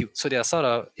subacute. So they are sort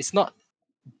of it's not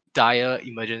dire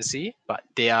emergency, but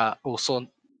they are also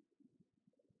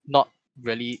not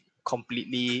really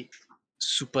completely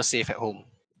super safe at home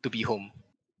to be home.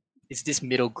 It's this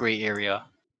middle gray area.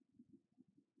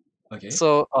 Okay.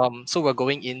 So we're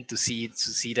going in to see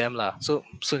them lah. So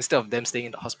instead of them staying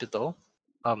in the hospital,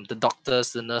 the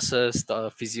doctors, the nurses,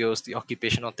 the physios, the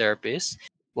occupational therapists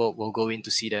will go in to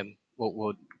see them.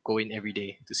 Will go in every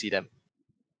day to see them,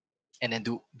 and then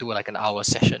do like an hour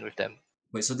session with them.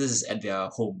 Wait, so this is at their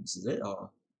homes, is it? Or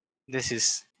This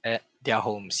is at their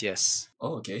homes, yes,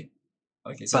 oh, okay.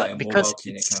 Okay, so like but a because mobile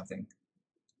clinic kind of thing.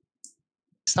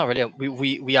 it's not really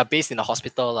we are based in the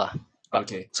hospital lah. But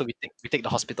Okay. so we take the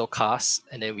hospital cars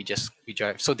and then we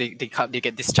drive. So they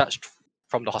get discharged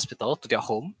from the hospital to their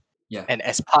home, Yeah. and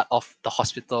as part of the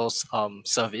hospital's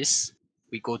service,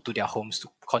 we go to their homes to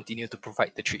continue to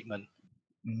provide the treatment,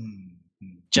 Mm,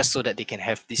 mm. just so that they can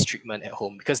have this treatment at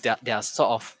home because they are sort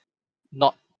of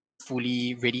not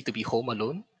fully ready to be home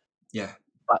alone, Yeah.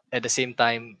 but at the same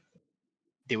time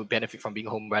they would benefit from being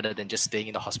home rather than just staying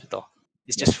in the hospital.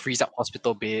 It Yeah. just frees up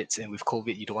hospital beds, and with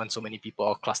COVID, you don't want so many people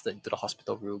all clustered into the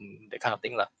hospital room, that kind of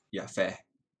thing, lah. Yeah. Fair.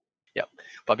 Yep.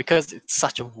 But because it's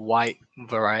such a wide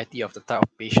variety of the type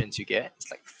of patients you get,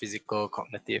 it's like physical,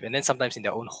 cognitive, and then sometimes in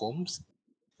their own homes.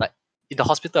 Like in the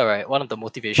hospital, right? One of the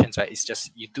motivations, right, is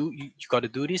just you got to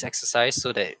do this exercise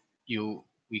so that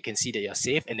we can see that you're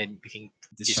safe, and then we can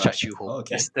discharge Discharge. you home. Oh,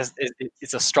 okay.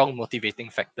 It's a strong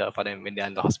motivating factor for them when they're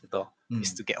in the hospital,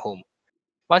 is Mm. to get home.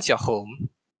 Once you're home,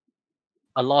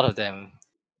 a lot of them,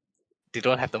 they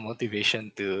don't have the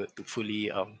motivation to fully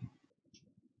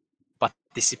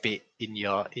participate in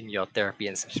your therapy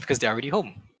and such because they're already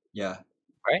home, Yeah.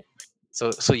 right?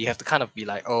 So you have to kind of be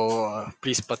like, oh,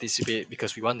 please participate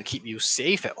because we want to keep you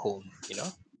safe at home, you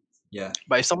know. Yeah.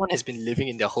 But if someone has been living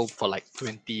in their home for like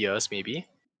 20 years, maybe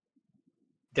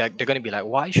they're gonna be like,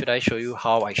 why should I show you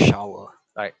how I shower,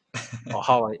 like, or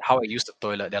how I use the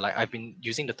toilet? They're like, I've been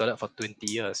using the toilet for 20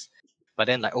 years. But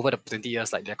then like over the 20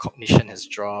 years, like their cognition has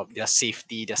dropped, their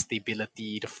safety, their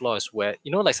stability, the floor is wet.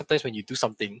 You know, like sometimes when you do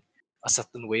something a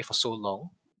certain way for so long,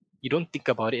 you don't think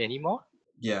about it anymore.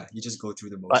 Yeah, you just go through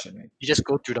the But motion, right? you just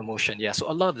go through the motion. Yeah. So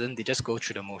a lot of them they just go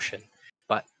through the motion.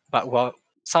 But while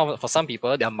for some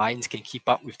people their minds can keep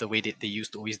up with the way that they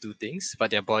used to always do things, but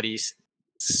their bodies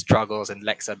struggles and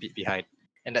lags a bit behind.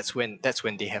 And that's when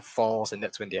they have falls and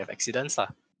that's when they have accidents. Lah.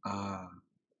 Ah,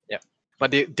 Yeah. yeah.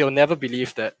 But they'll never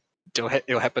believe that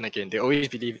it'll happen again. They always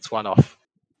believe it's one off.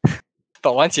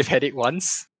 But once you've had it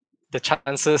once, the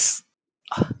chances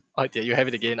that you have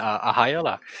it again are higher.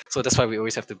 Lah. So that's why we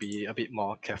always have to be a bit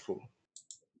more careful.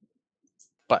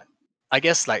 But I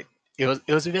guess like it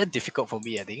was very difficult for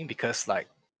me, I think, because like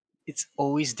it's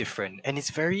always different and it's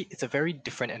a very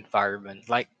different environment.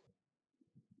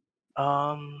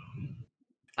 Um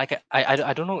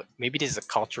I don't know, maybe this is a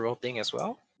cultural thing as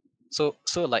well. So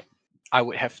like I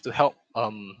would have to help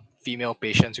female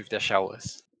patients with their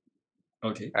showers,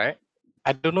 Okay. right?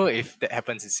 I don't know if that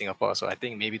happens in Singapore, so I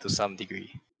think maybe to some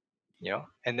degree,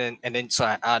 and then so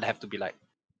I'd have to be like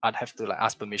I'd have to like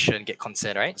ask permission, get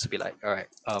consent, right? So be like, all right,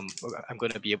 I'm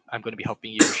gonna be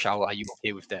helping you shower. Are you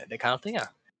okay with that? That kind of thing. Yeah.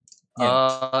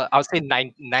 I would say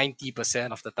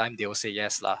 90% of the time they will say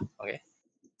yes lah. Okay.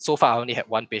 So far, I only had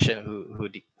one patient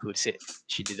who said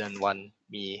she didn't want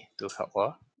me to help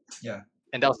her, Yeah.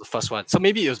 and that was the first one. So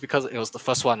maybe it was because it was the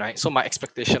first one, right? So my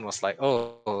expectation was like,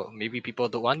 oh, maybe people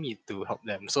don't want me to help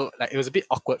them. So like it was a bit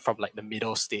awkward from like the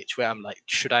middle stage where I'm like,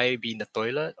 should I be in the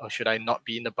toilet or should I not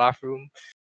be in the bathroom?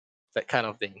 That kind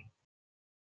of thing.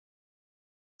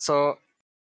 So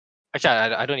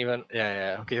actually, I don't even.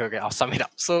 Yeah. Okay. I'll sum it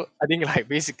up. So I think like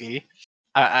basically,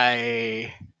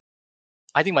 I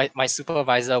I think my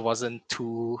supervisor wasn't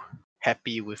too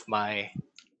happy with my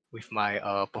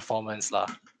performance lah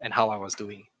and how I was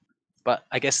doing. But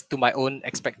I guess to my own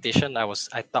expectation, I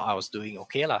thought I was doing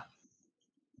okay lah.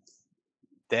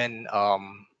 Then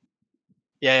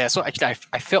yeah. So actually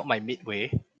I failed my midway,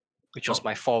 which was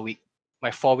Oh. my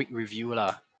 4-week review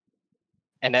lah.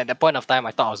 And at that point of time,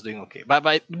 I thought I was doing okay. But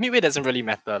midway doesn't really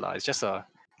matter lah. It's just like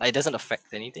it doesn't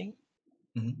affect anything.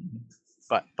 Mm-hmm.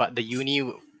 But the uni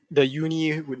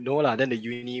would know lah. Then the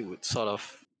uni would sort of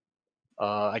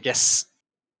I guess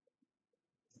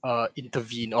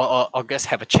intervene or guess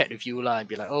have a chat with you lah and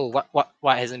be like, oh,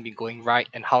 what hasn't been going right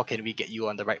and how can we get you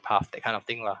on the right path, that kind of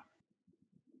thing lah.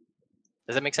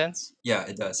 Does that make sense? Yeah,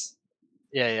 it does.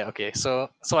 Yeah, okay. So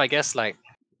I guess like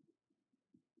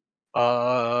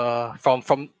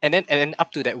from and then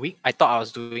up to that week I thought I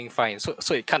was doing fine. So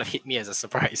it kind of hit me as a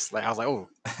surprise. Like I was like, oh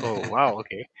wow,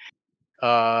 okay.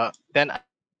 Then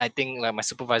I think like my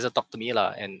supervisor talked to me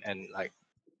lah and like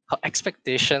her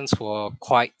expectations were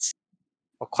quite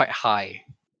high.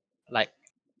 Like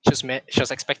she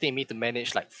was expecting me to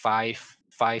manage like five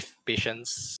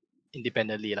patients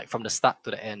independently, like from the start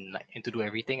to the end, like and to do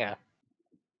everything.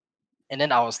 And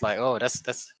then I was like, oh, that's,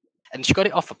 and she got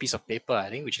it off a piece of paper, I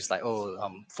think, which is like, oh,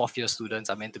 fourth year students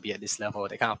are meant to be at this level,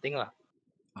 that kind of thing lah.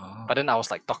 Oh. But then I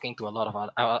was like talking to a lot of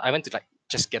other, I went to like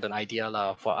just get an idea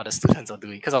lah of what other students are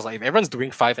doing, because I was like, if everyone's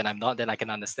doing five and I'm not, then I can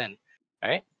understand,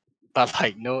 right? But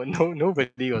like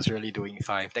nobody was really doing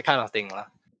five, that kind of thing lah.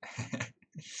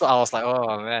 So I was like,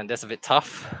 oh man, that's a bit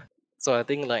tough. So I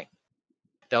think like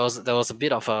there was a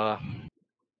bit of a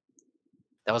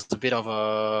there was a bit of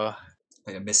a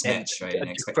Like a and mismatch, right, a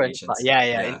in different expectations. yeah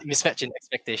Yeah. in mismatch in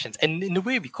expectations and in the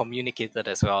way we communicated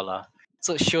as well lah.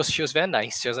 So she was very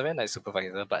nice. She was a very nice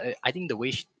supervisor, but I think the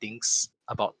way she thinks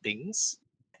about things,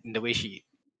 and the way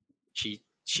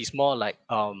she's more like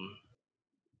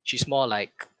she's more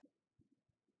like,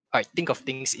 all right, think of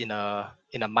things in a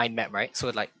mind map, right? So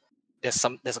like there's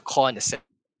a core in the center,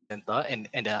 and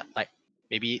there are like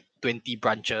maybe 20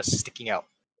 branches sticking out,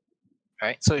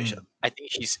 right? So Mm. I think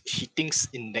she thinks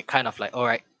in that kind of like, all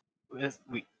right,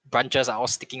 we branches are all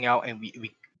sticking out, and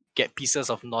we get pieces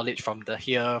of knowledge from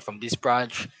from this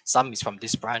branch. Some is from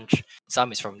this branch,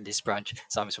 some is from this branch,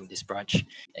 some is from this branch,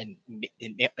 and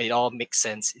it all makes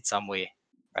sense in some way,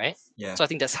 right? Yeah. So I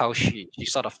think that's how she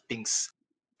sort of thinks.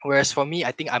 Whereas for me,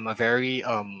 I think I'm very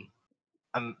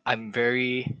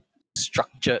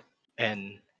structured,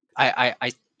 and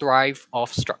I thrive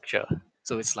off structure.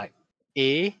 So it's like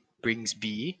A brings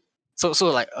B. So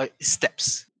like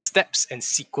steps and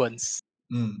sequence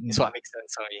Mm, is mm. what makes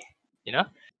sense for me. You know,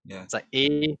 Yeah. it's like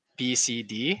A B C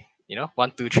D. You know,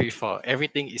 1, 2, 3, 4.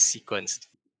 Everything is sequenced.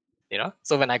 You know,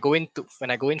 so when I go in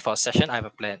for a session, I have a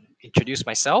plan. Introduce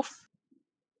myself,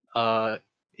 uh,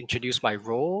 introduce my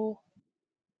role,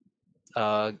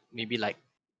 maybe like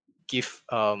give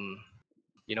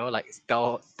you know, like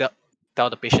tell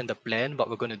the patient the plan, what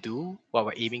we're gonna do, what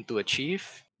we're aiming to achieve.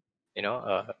 You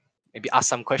know, maybe ask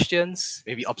some questions,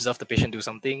 maybe observe the patient do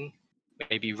something,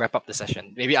 maybe wrap up the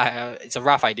session. Maybe it's a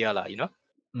rough idea lah, you know.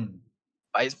 Mm.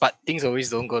 But things always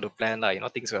don't go to plan lah. You know,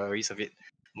 things are always a bit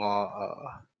more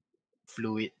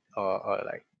fluid or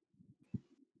like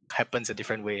happens a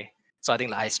different way. So I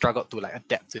think like I struggled to like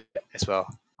adapt to that as well.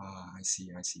 Ah, I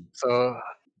see, I see. So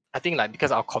I think like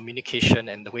because our communication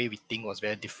and the way we think was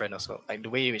very different also. Like the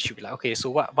way we should be like, okay, so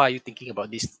what are you thinking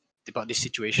about this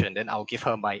situation? Then I'll give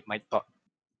her my thought,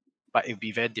 but it'll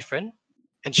be very different.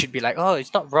 And she'd be like, oh,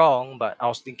 it's not wrong, but I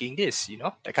was thinking this, you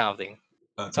know, that kind of thing.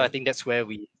 So I Okay. think that's where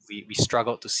we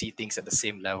struggled to see things at the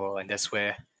same level, and that's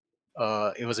where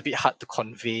it was a bit hard to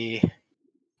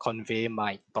convey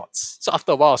my thoughts. So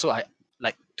after a while, so I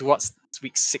like towards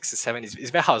week 6 or 7,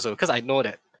 it's very hard also because I know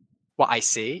that what I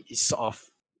say is sort of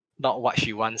not what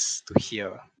she wants to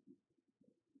hear.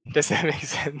 Does that make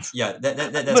sense? Yeah, that I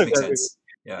does know make that sense.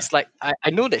 Yeah. it's like I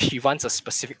know that she wants a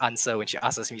specific answer when she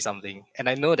asks me something, and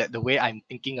I know that the way I'm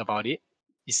thinking about it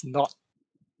is not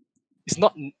it's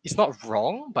not it's not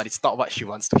wrong, but it's not what she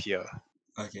wants to hear.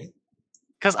 Okay.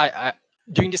 Because I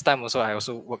during this time also I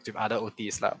also worked with other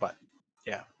OTs lah, but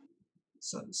yeah.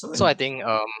 So So I in think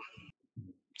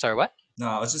sorry, what? no,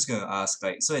 I was just gonna ask,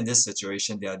 like, so in this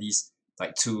situation there are these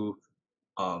like two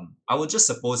I would just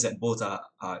suppose that both are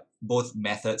both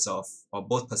methods of or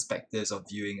both perspectives of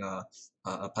viewing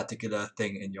a particular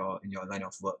thing in your line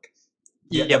of work.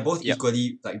 They're Yep, both yep.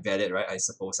 equally like valid, right? I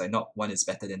suppose. Like not one is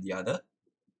better than the other.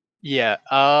 Yeah.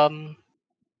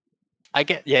 I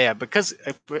get yeah, because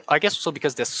I guess also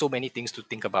because there's so many things to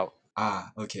think about.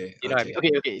 Ah, okay, You know what I mean?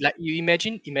 okay. Okay. Like you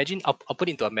imagine I'll put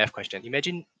it into a math question.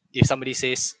 Imagine if somebody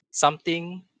says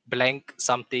something blank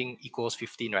something equals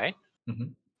 15, right?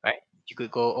 Mm-hmm. Right? You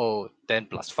could go, oh, 10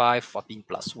 plus 5, 14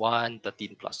 plus 1,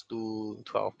 13 plus 2,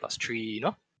 12 plus 3, you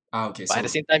know? Ah, okay. But at the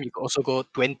So same time, you could also go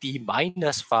 20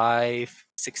 minus 5,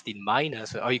 16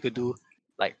 minus, or you could do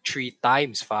like 3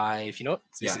 times 5, you know?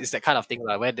 yeah, It's that kind of thing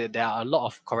like, where there are a lot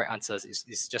of correct answers.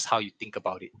 It's just how you think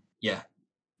about it. yeah.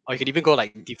 Or you could even go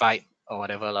like divide or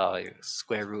whatever, like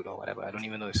square root or whatever. I don't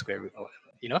even know the square root or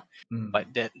whatever, you know? Mm, But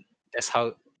that's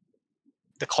how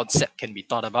the concept can be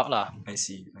thought about, lah. I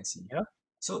see, I see. You know?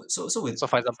 So with So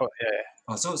for example,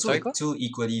 yeah. so Sorry, with go? two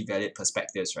equally valid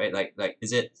perspectives, right? Like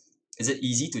is it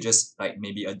easy to just like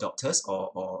maybe adopt hers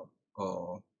or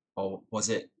was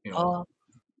it, you know, Uh,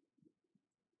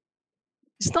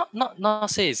 it's not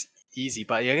say it's easy,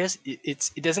 but I guess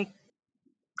it doesn't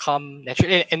come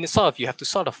naturally, and it's sort of you have to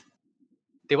sort of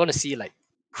they want to see like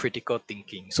critical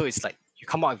thinking. So it's like you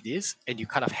come out with this, and you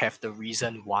kind of have the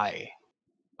reason why,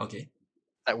 okay.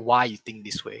 like why you think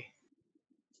this way.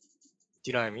 Do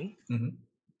you know what I mean? Mm-hmm.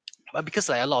 But because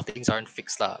like a lot of things aren't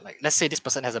fixed, lah. Like let's say this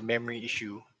person has a memory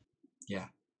issue, Yeah.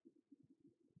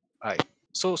 right?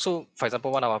 So for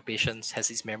example, one of our patients has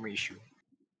this memory issue.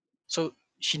 So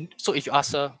if you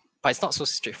ask her, but it's not so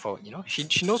straightforward, you know. She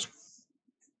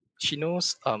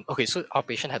knows okay, so our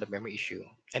patient had a memory issue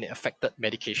and it affected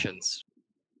medications.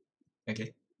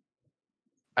 Okay.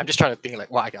 I'm just trying to think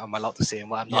like what I'm allowed to say and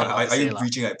what I'm not Yeah. allowed to Are say you lah.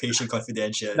 breaching like patient No,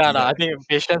 confidentiality? no, I Like think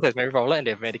patients has memory problem and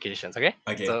they have medications. Okay,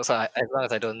 okay. so as long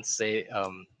as I don't say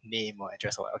name or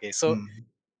address or what. Okay, Mm,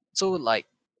 so like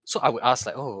so I would ask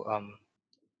like, oh,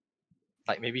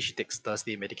 like maybe she takes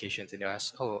Thursday medications and you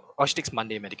ask, oh, or she takes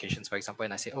Monday medications, for example,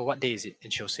 and I say, oh, what day is it?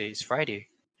 And she'll say it's Friday,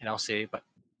 and I'll say, but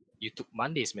you took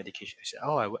Monday's medication. She said,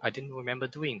 oh, I didn't remember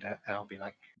doing that, and I'll be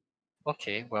like,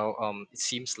 okay, well, it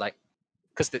seems like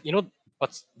because you know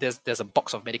what's there's a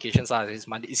box of medications it's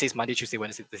Monday, it says Monday, Tuesday,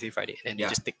 Wednesday, Thursday, Friday, and then you yeah.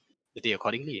 just take the day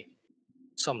accordingly.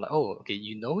 So I'm like, oh, okay,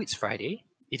 you know it's Friday.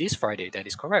 It is Friday. That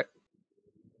is correct.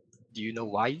 Do you know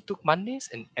why you took Mondays?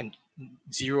 And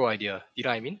zero idea. You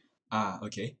know what I mean? Ah,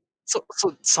 okay. So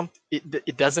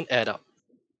it doesn't add up.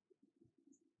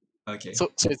 Okay. So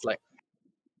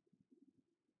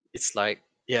it's like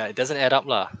yeah, it doesn't add up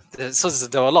lah. So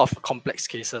there are a lot of complex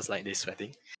cases like this, I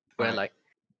think, All where right. like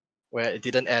where it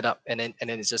didn't add up, and then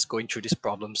it's just going through this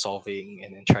problem solving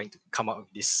and then trying to come up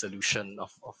with this solution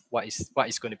of what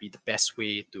is going to be the best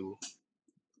way to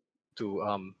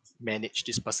manage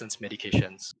this person's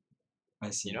medications, I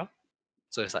you see. know.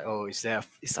 So it's like, oh,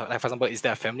 like for example, is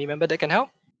there a family member that can help?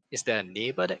 Is there a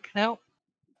neighbor that can help?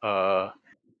 uh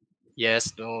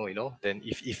yes, no, you know. Then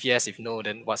if yes, if no,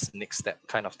 then what's the next step,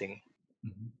 kind of thing.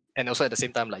 Mm-hmm. And also at the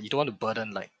same time, like you don't want to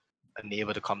burden like a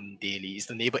neighbor to come daily? Is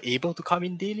the neighbor able to come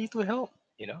in daily to help?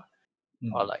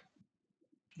 Or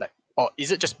or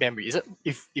is it just memory? Is it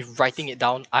if writing it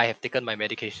down, I have taken my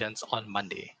medications on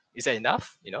Monday? Is that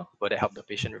enough? Will that help the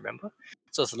patient remember?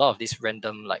 So it's a lot of these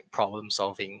random like problem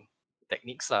solving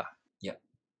techniques lah. Yeah.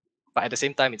 But at the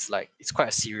same time, it's quite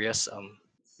a serious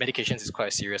medications is quite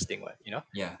a serious thing, right?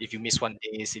 Yeah. If you miss one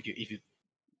days, if you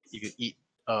eat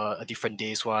a different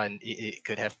day's one, it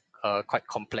could have quite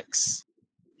complex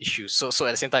issues. So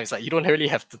at the same time, it's like you don't really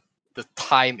have the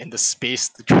time and the space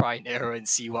to try and error and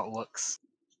see what works.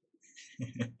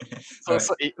 All So right.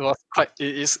 so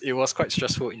it was quite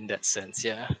stressful in that sense.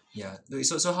 Yeah. Yeah.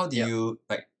 So how do Yeah. you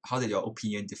like? How did your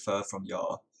opinion differ from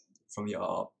your from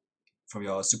your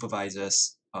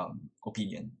supervisor's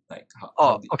opinion? Like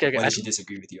Oh, okay, okay. why I did she think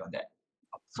disagree with you on that?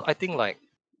 so. I think like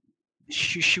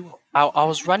I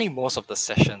was running most of the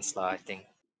sessions lah. I think.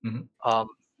 Mm-hmm.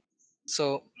 Um.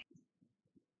 So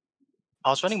I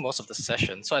was running most of the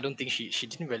sessions, so I don't think she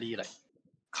didn't really like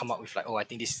come up with like, oh, I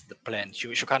think this is the plan. She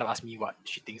kind of ask me what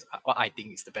she thinks, what I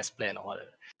think is the best plan or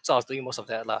whatever. So I was doing most of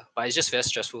that lah. But it's just very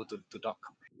stressful to talk.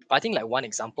 But I think like one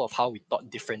example of how we thought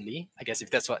differently, I guess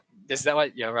if that's what is that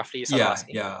what you're roughly sort of Yeah.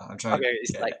 asking? Yeah. I'm trying to Okay,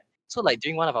 it's get like that. so like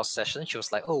during one of our sessions, she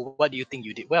was like, oh, what do you think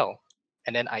you did well?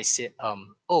 And then I said,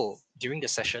 oh, during the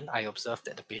session, I observed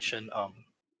that the patient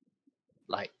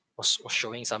like was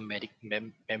showing some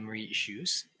memory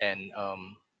issues and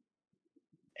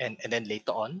then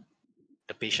later on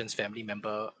the patient's family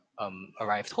member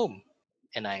arrived home,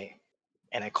 and I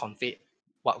conveyed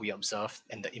what we observed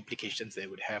and the implications they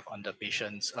would have on the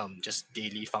patient's just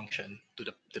daily function to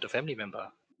the family member,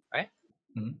 right?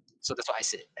 Mm-hmm. So that's what I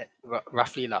said,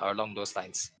 roughly like, along those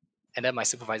lines. And then my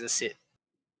supervisor said,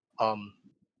 um,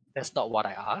 "That's not what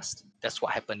I asked. That's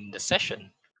what happened in the session.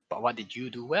 But what did you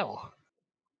do well?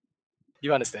 Do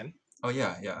you understand?" Oh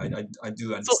yeah. Yeah. I do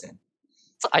So understand.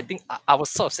 So I think I was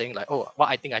sort of saying like, oh, what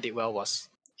I think I did well was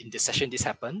in this session this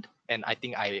happened, and I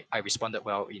think I responded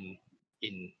well in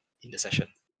in the session.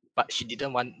 But she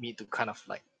didn't want me to kind of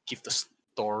like give the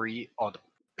story or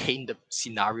paint the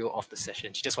scenario of the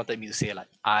session. She just wanted me to say like,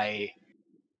 I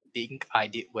think I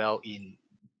did well in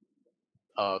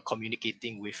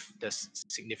communicating with the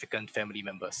significant family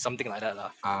members, something like that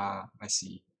lah. Ah, I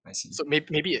see. I see. So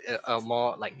maybe a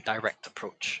more like direct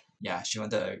approach. Yeah, she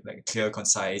wanted a like clear,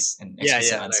 concise, and Yeah, explicit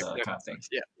yeah, like answer clear kind of thing. context.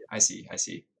 Yeah. I see. I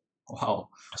see. Wow.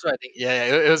 So I think yeah,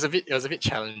 it was a bit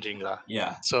challenging lah.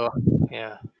 Yeah. So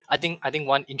yeah, I think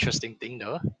one interesting thing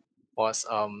though was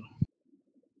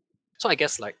so I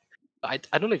guess like I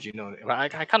don't know if you know, but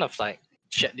I kind of like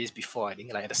shared this before. I think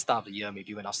like at the start of the year,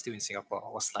 maybe when I was still in Singapore, I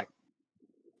was like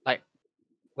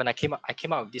when I came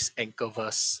out with this anchor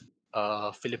verse,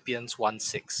 Philippians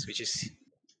 1:6, which is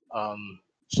um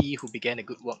he who began a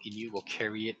good work in you will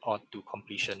carry it on to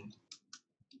completion,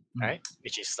 Mm, right?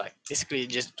 Which is like basically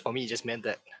just for me, it just meant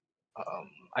that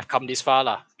I've come this far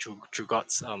lah through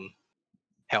God's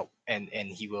help, and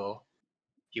he will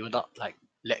not like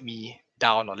let me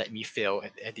down or let me fail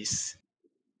at this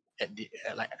at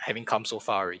like having come so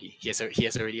far already. He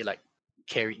has already like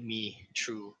carried me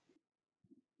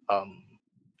um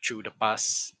through the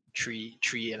past three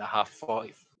and a half four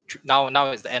now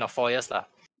it's the end of 4 years lah,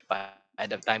 but at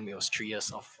the time it was 3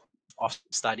 years of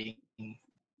studying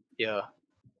here,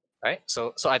 right?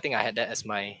 So I think I had that as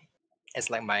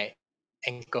like my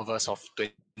anchor verse of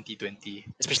 2020,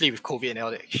 especially with COVID and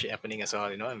all that shit happening as well.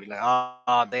 I mean, like,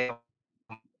 damn,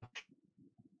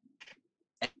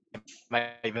 am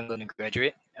I even going to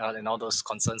graduate? And all those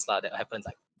concerns lah that happened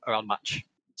like around March.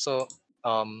 So,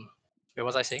 what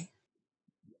was I saying?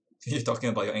 You're talking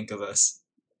about your anchor verse.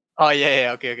 Oh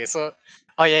yeah, okay, okay. So,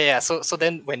 oh yeah. So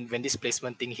then when this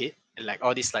placement thing hit, like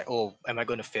all this like, oh, am I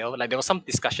going to fail? Like there was some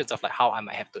discussions of like how I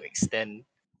might have to extend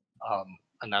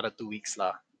another 2 weeks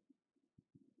lah.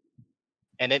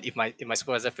 And then if my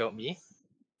supervisor failed me,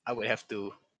 I would have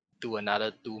to do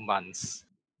another 2 months.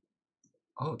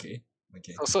 Oh, okay.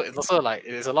 Okay. So it's also like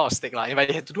there's a lot of stake. Like if I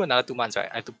had to do another 2 months, right,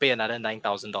 I have to pay another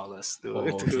 $9,000 to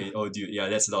Oh, to. okay. Oh, dude. Yeah,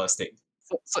 that's a lot of stake.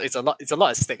 So it's a lot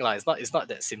at stake. Like it's not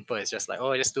that simple. It's just like,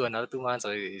 oh, just do another 2 months,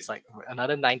 or it's like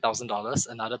another $9,000,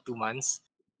 another 2 months,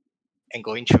 and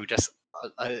going through just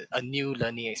a new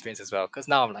learning experience as well. Because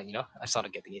now I'm like, I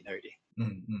started getting it already.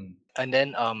 Mm, mm. And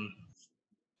then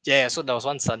yeah, so there was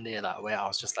one Sunday where I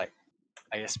was just like,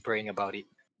 I guess praying about it,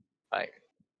 like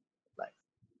like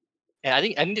and I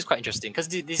think this is quite interesting because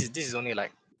this is only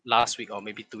like last week or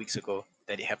maybe 2 weeks ago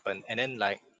that it happened. And then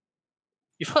like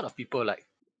you've heard of people like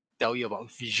tell you about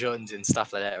visions and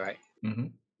stuff like that, right? Mm-hmm.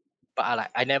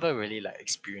 But I never really like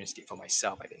experienced it for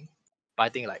myself, I think. But I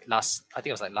think it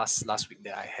was like last week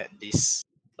that I had this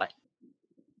like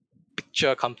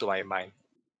picture come to my mind,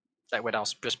 like when I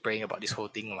was just praying about this whole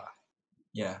thing lah.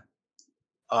 Yeah.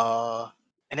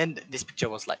 And then this picture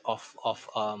was like of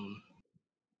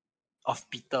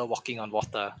Peter walking on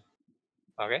water.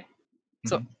 Okay,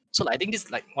 so Mm-hmm. so like, I think this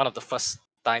is like one of the first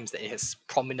times that it has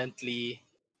prominently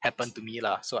happened to me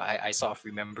lah. So I sort of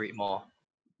remember it more,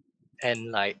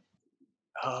 and like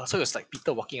so it was like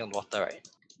Peter walking on water, right?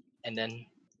 And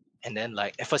then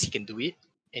like at first he can do it,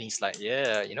 and he's like,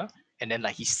 yeah, and then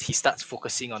like he starts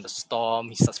focusing on the storm,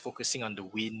 he starts focusing on the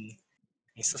wind,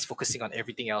 he starts focusing on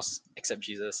everything else except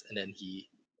Jesus, and then he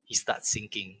starts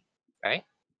sinking, right?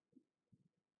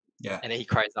 Yeah. And then he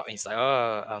cries out and he's like,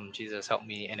 oh, Jesus, help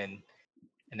me. And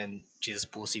then Jesus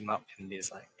pulls him up, and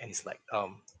he's like,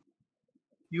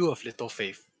 you of little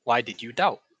faith, why did you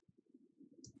doubt?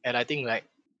 And I think like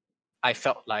I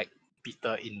felt like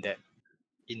Peter in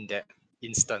that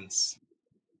instance,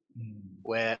 Mm.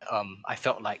 where I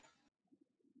felt like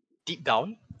deep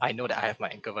down I know that I have my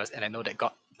anchor verse, and I know that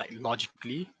God, like,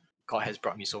 logically, God has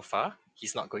brought me so far,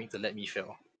 he's not going to let me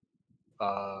fail.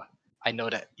 uh I know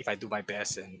that if I do my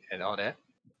best and all that,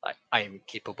 like, I am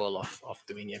capable of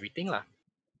doing everything lah.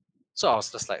 So I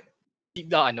was just like, deep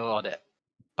down I know all that,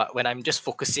 but when I'm just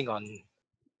focusing on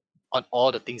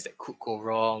all the things that could go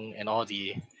wrong, and all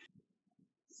the,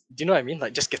 do you know what I mean,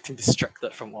 like, just getting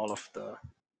distracted from all of the,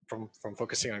 from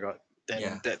focusing on God, then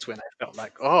Yeah. that's when I felt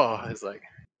like, oh, it's like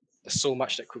there's so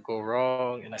much that could go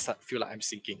wrong, and I start feel like I'm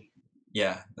sinking.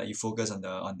 Yeah. Like you focus on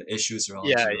the issues around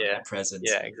Yeah, you yeah, at present.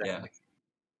 yeah, Yeah. exactly.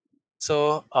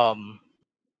 So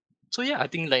so yeah, I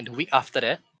think like the week after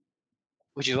that,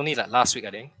 which is only like last week,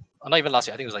 I think, or not even last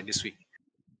week, I think it was like this week,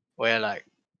 where like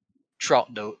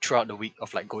throughout the week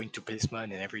of like going to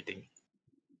placement and everything,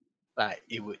 like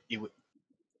it would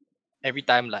every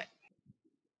time, like,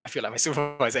 I feel like my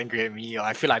supervisor angry at me, or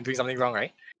I feel like I'm doing something wrong,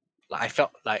 right? Like, I felt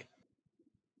like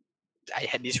I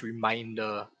had this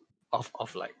reminder of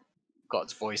like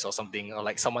God's voice or something, or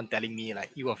like someone telling me like,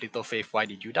 you of little faith, why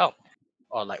did you doubt?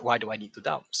 Or like, why do I need to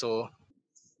doubt? So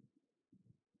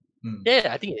Mm. yeah,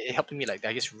 I think it helped me, like,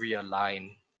 I guess,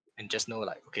 realign and just know,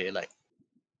 like, okay, like,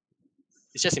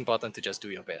 it's just important to just do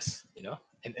your best,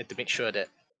 and to make sure that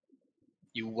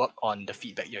you work on the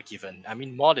feedback you're given. I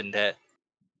mean, more than that,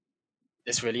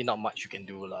 there's really not much you can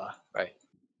do lah, right?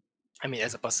 I mean,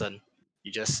 as a person,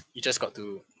 you just got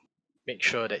to make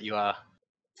sure that you are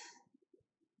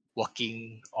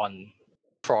working on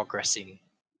progressing.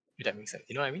 If that makes sense,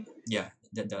 you know what I mean? Yeah.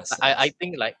 That does. Like, That I does.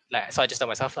 think like so I just tell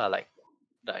myself lah, like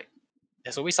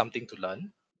there's always something to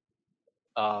learn.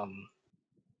 Um,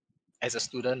 as a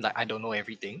student, like, I don't know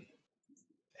everything,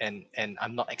 and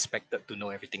I'm not expected to know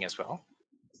everything as well.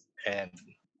 And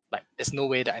like, there's no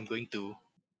way like I'm going to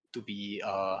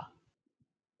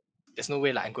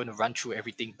run through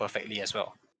everything perfectly as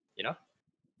well. You know,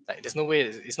 like, there's no way,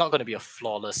 it's not going to be a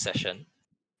flawless session.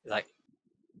 Like,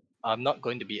 I'm not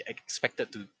going to be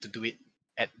expected to do it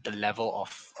at the level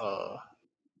of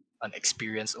an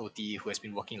experienced OT who has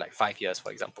been working like 5 years,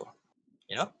 for example.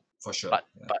 You know, For sure. but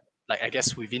Yeah. but like, I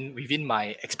guess within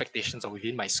my expectations, or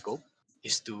within my scope,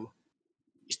 is to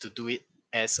do it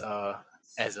as a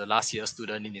last year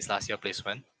student in his last year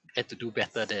placement, and to do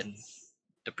better than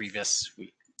the previous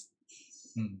week.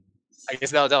 Mm. I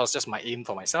guess that was just my aim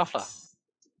for myself lah.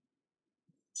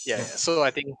 Yeah, Yeah. yeah. So I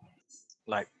think,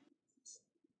 like,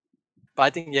 but I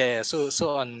think, yeah. So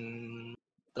on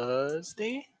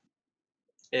Thursday,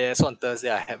 so on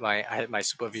Thursday I had my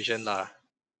supervision lah.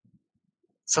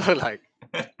 So like,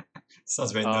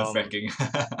 Sounds very nerve um wracking.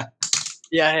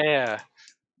 yeah, yeah, yeah.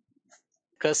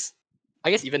 Because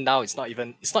I guess even now it's not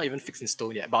even fixed in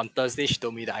stone yet. But on Thursday she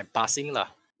told me that I'm passing lah,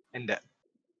 and that,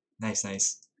 Nice.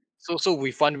 Nice. so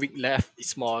with 1 week left,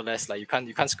 it's more or less like you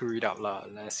can't screw it up lah,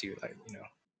 unless you, like,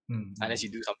 Mm. unless you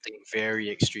do something very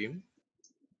extreme.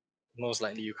 Most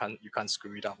likely you can't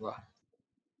screw it up lah.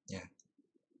 Yeah.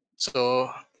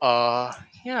 So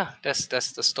yeah, that's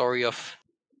the story of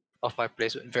my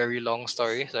placement. Very long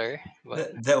story, sorry,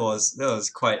 but That was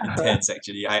quite intense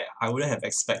actually. I wouldn't have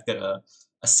expected a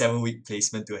 7 week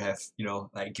placement to have,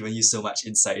 like given you so much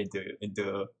insight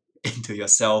into into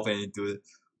yourself and into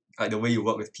like the way you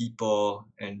work with people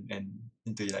and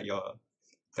into like your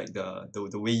like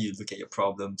the way you look at your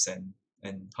problems and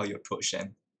how you approach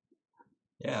them.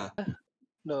 Yeah.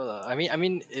 no lah. I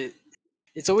mean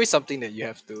it's always something that you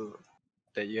have to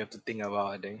think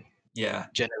about, I think, Yeah.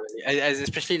 generally,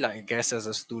 especially, like, I guess, as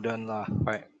a student lah,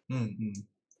 right? Mm, mm.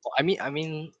 I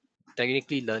mean,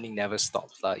 technically learning never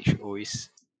stops lah. You should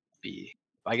always be.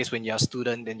 I guess when you're a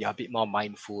student, then you're a bit more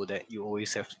mindful that you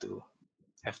always have to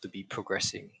be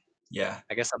progressing. Yeah.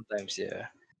 I guess sometimes,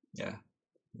 yeah. Yeah.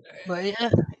 But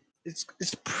yeah,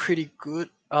 it's pretty good.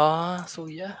 So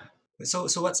yeah. So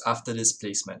what's after this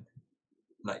placement?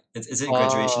 Like, is it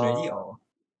graduation Uh, already or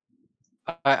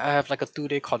I have like a 2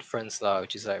 day conference lah,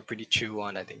 which is like a pretty chill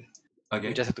one. I think we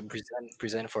okay? just have to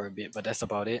present for a bit, but that's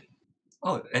about it.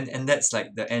 Oh, and that's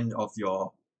like the end of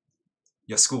your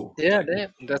school. Yeah,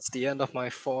 Like, that's the end of my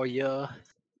 4 year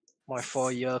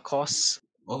course.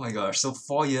 oh my gosh! So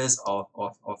 4 years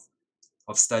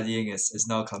of studying is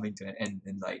now coming to an end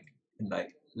in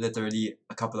like literally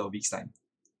a couple of weeks time.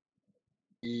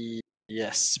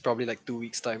 Yes, probably like 2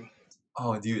 weeks time.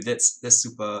 Oh, dude, that's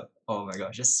super. Oh my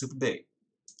gosh, that's super big.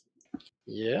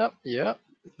 Yep.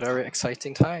 Very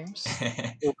exciting times.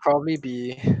 It'll probably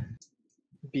be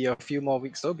a few more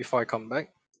weeks though before I come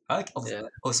back. Yeah.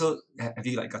 Also, have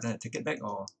you like gotten a ticket back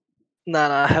or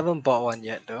Nah, I haven't bought one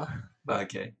yet though. But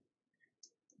okay?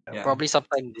 Yeah, probably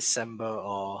sometime in December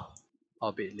or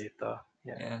a bit later.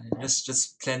 Yeah. yeah.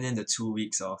 Just plan in the 2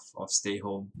 weeks of stay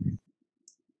home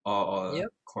or Yep.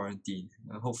 quarantine.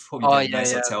 I hope you Oh get a yeah,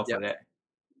 nice yeah, hotel yeah. for that.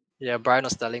 Yeah, Brian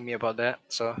was telling me about that.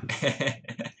 So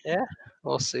yeah,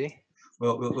 we'll see.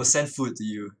 We'll send food to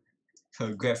you.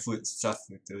 Grab food stuff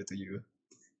to you.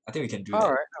 I think we can do All that.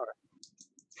 right,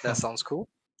 that sounds cool.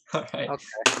 All right.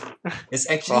 Okay. It's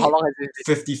Well, how actually long has it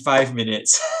been? 55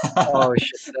 minutes. Oh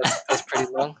shit, that's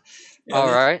pretty long. Yeah, All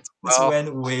right. this Well,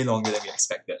 went way longer than we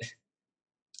expected.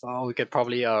 we could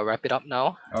probably wrap it up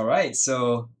now. All right,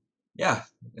 so yeah,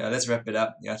 let's wrap it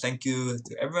up. Yeah, thank you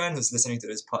to everyone who's listening to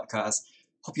this podcast.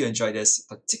 Hope you enjoyed this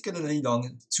particularly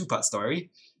long two-part story.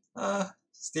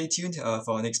 Stay tuned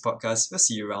for our next podcast. We'll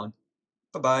see you around.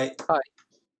 Bye bye. Bye.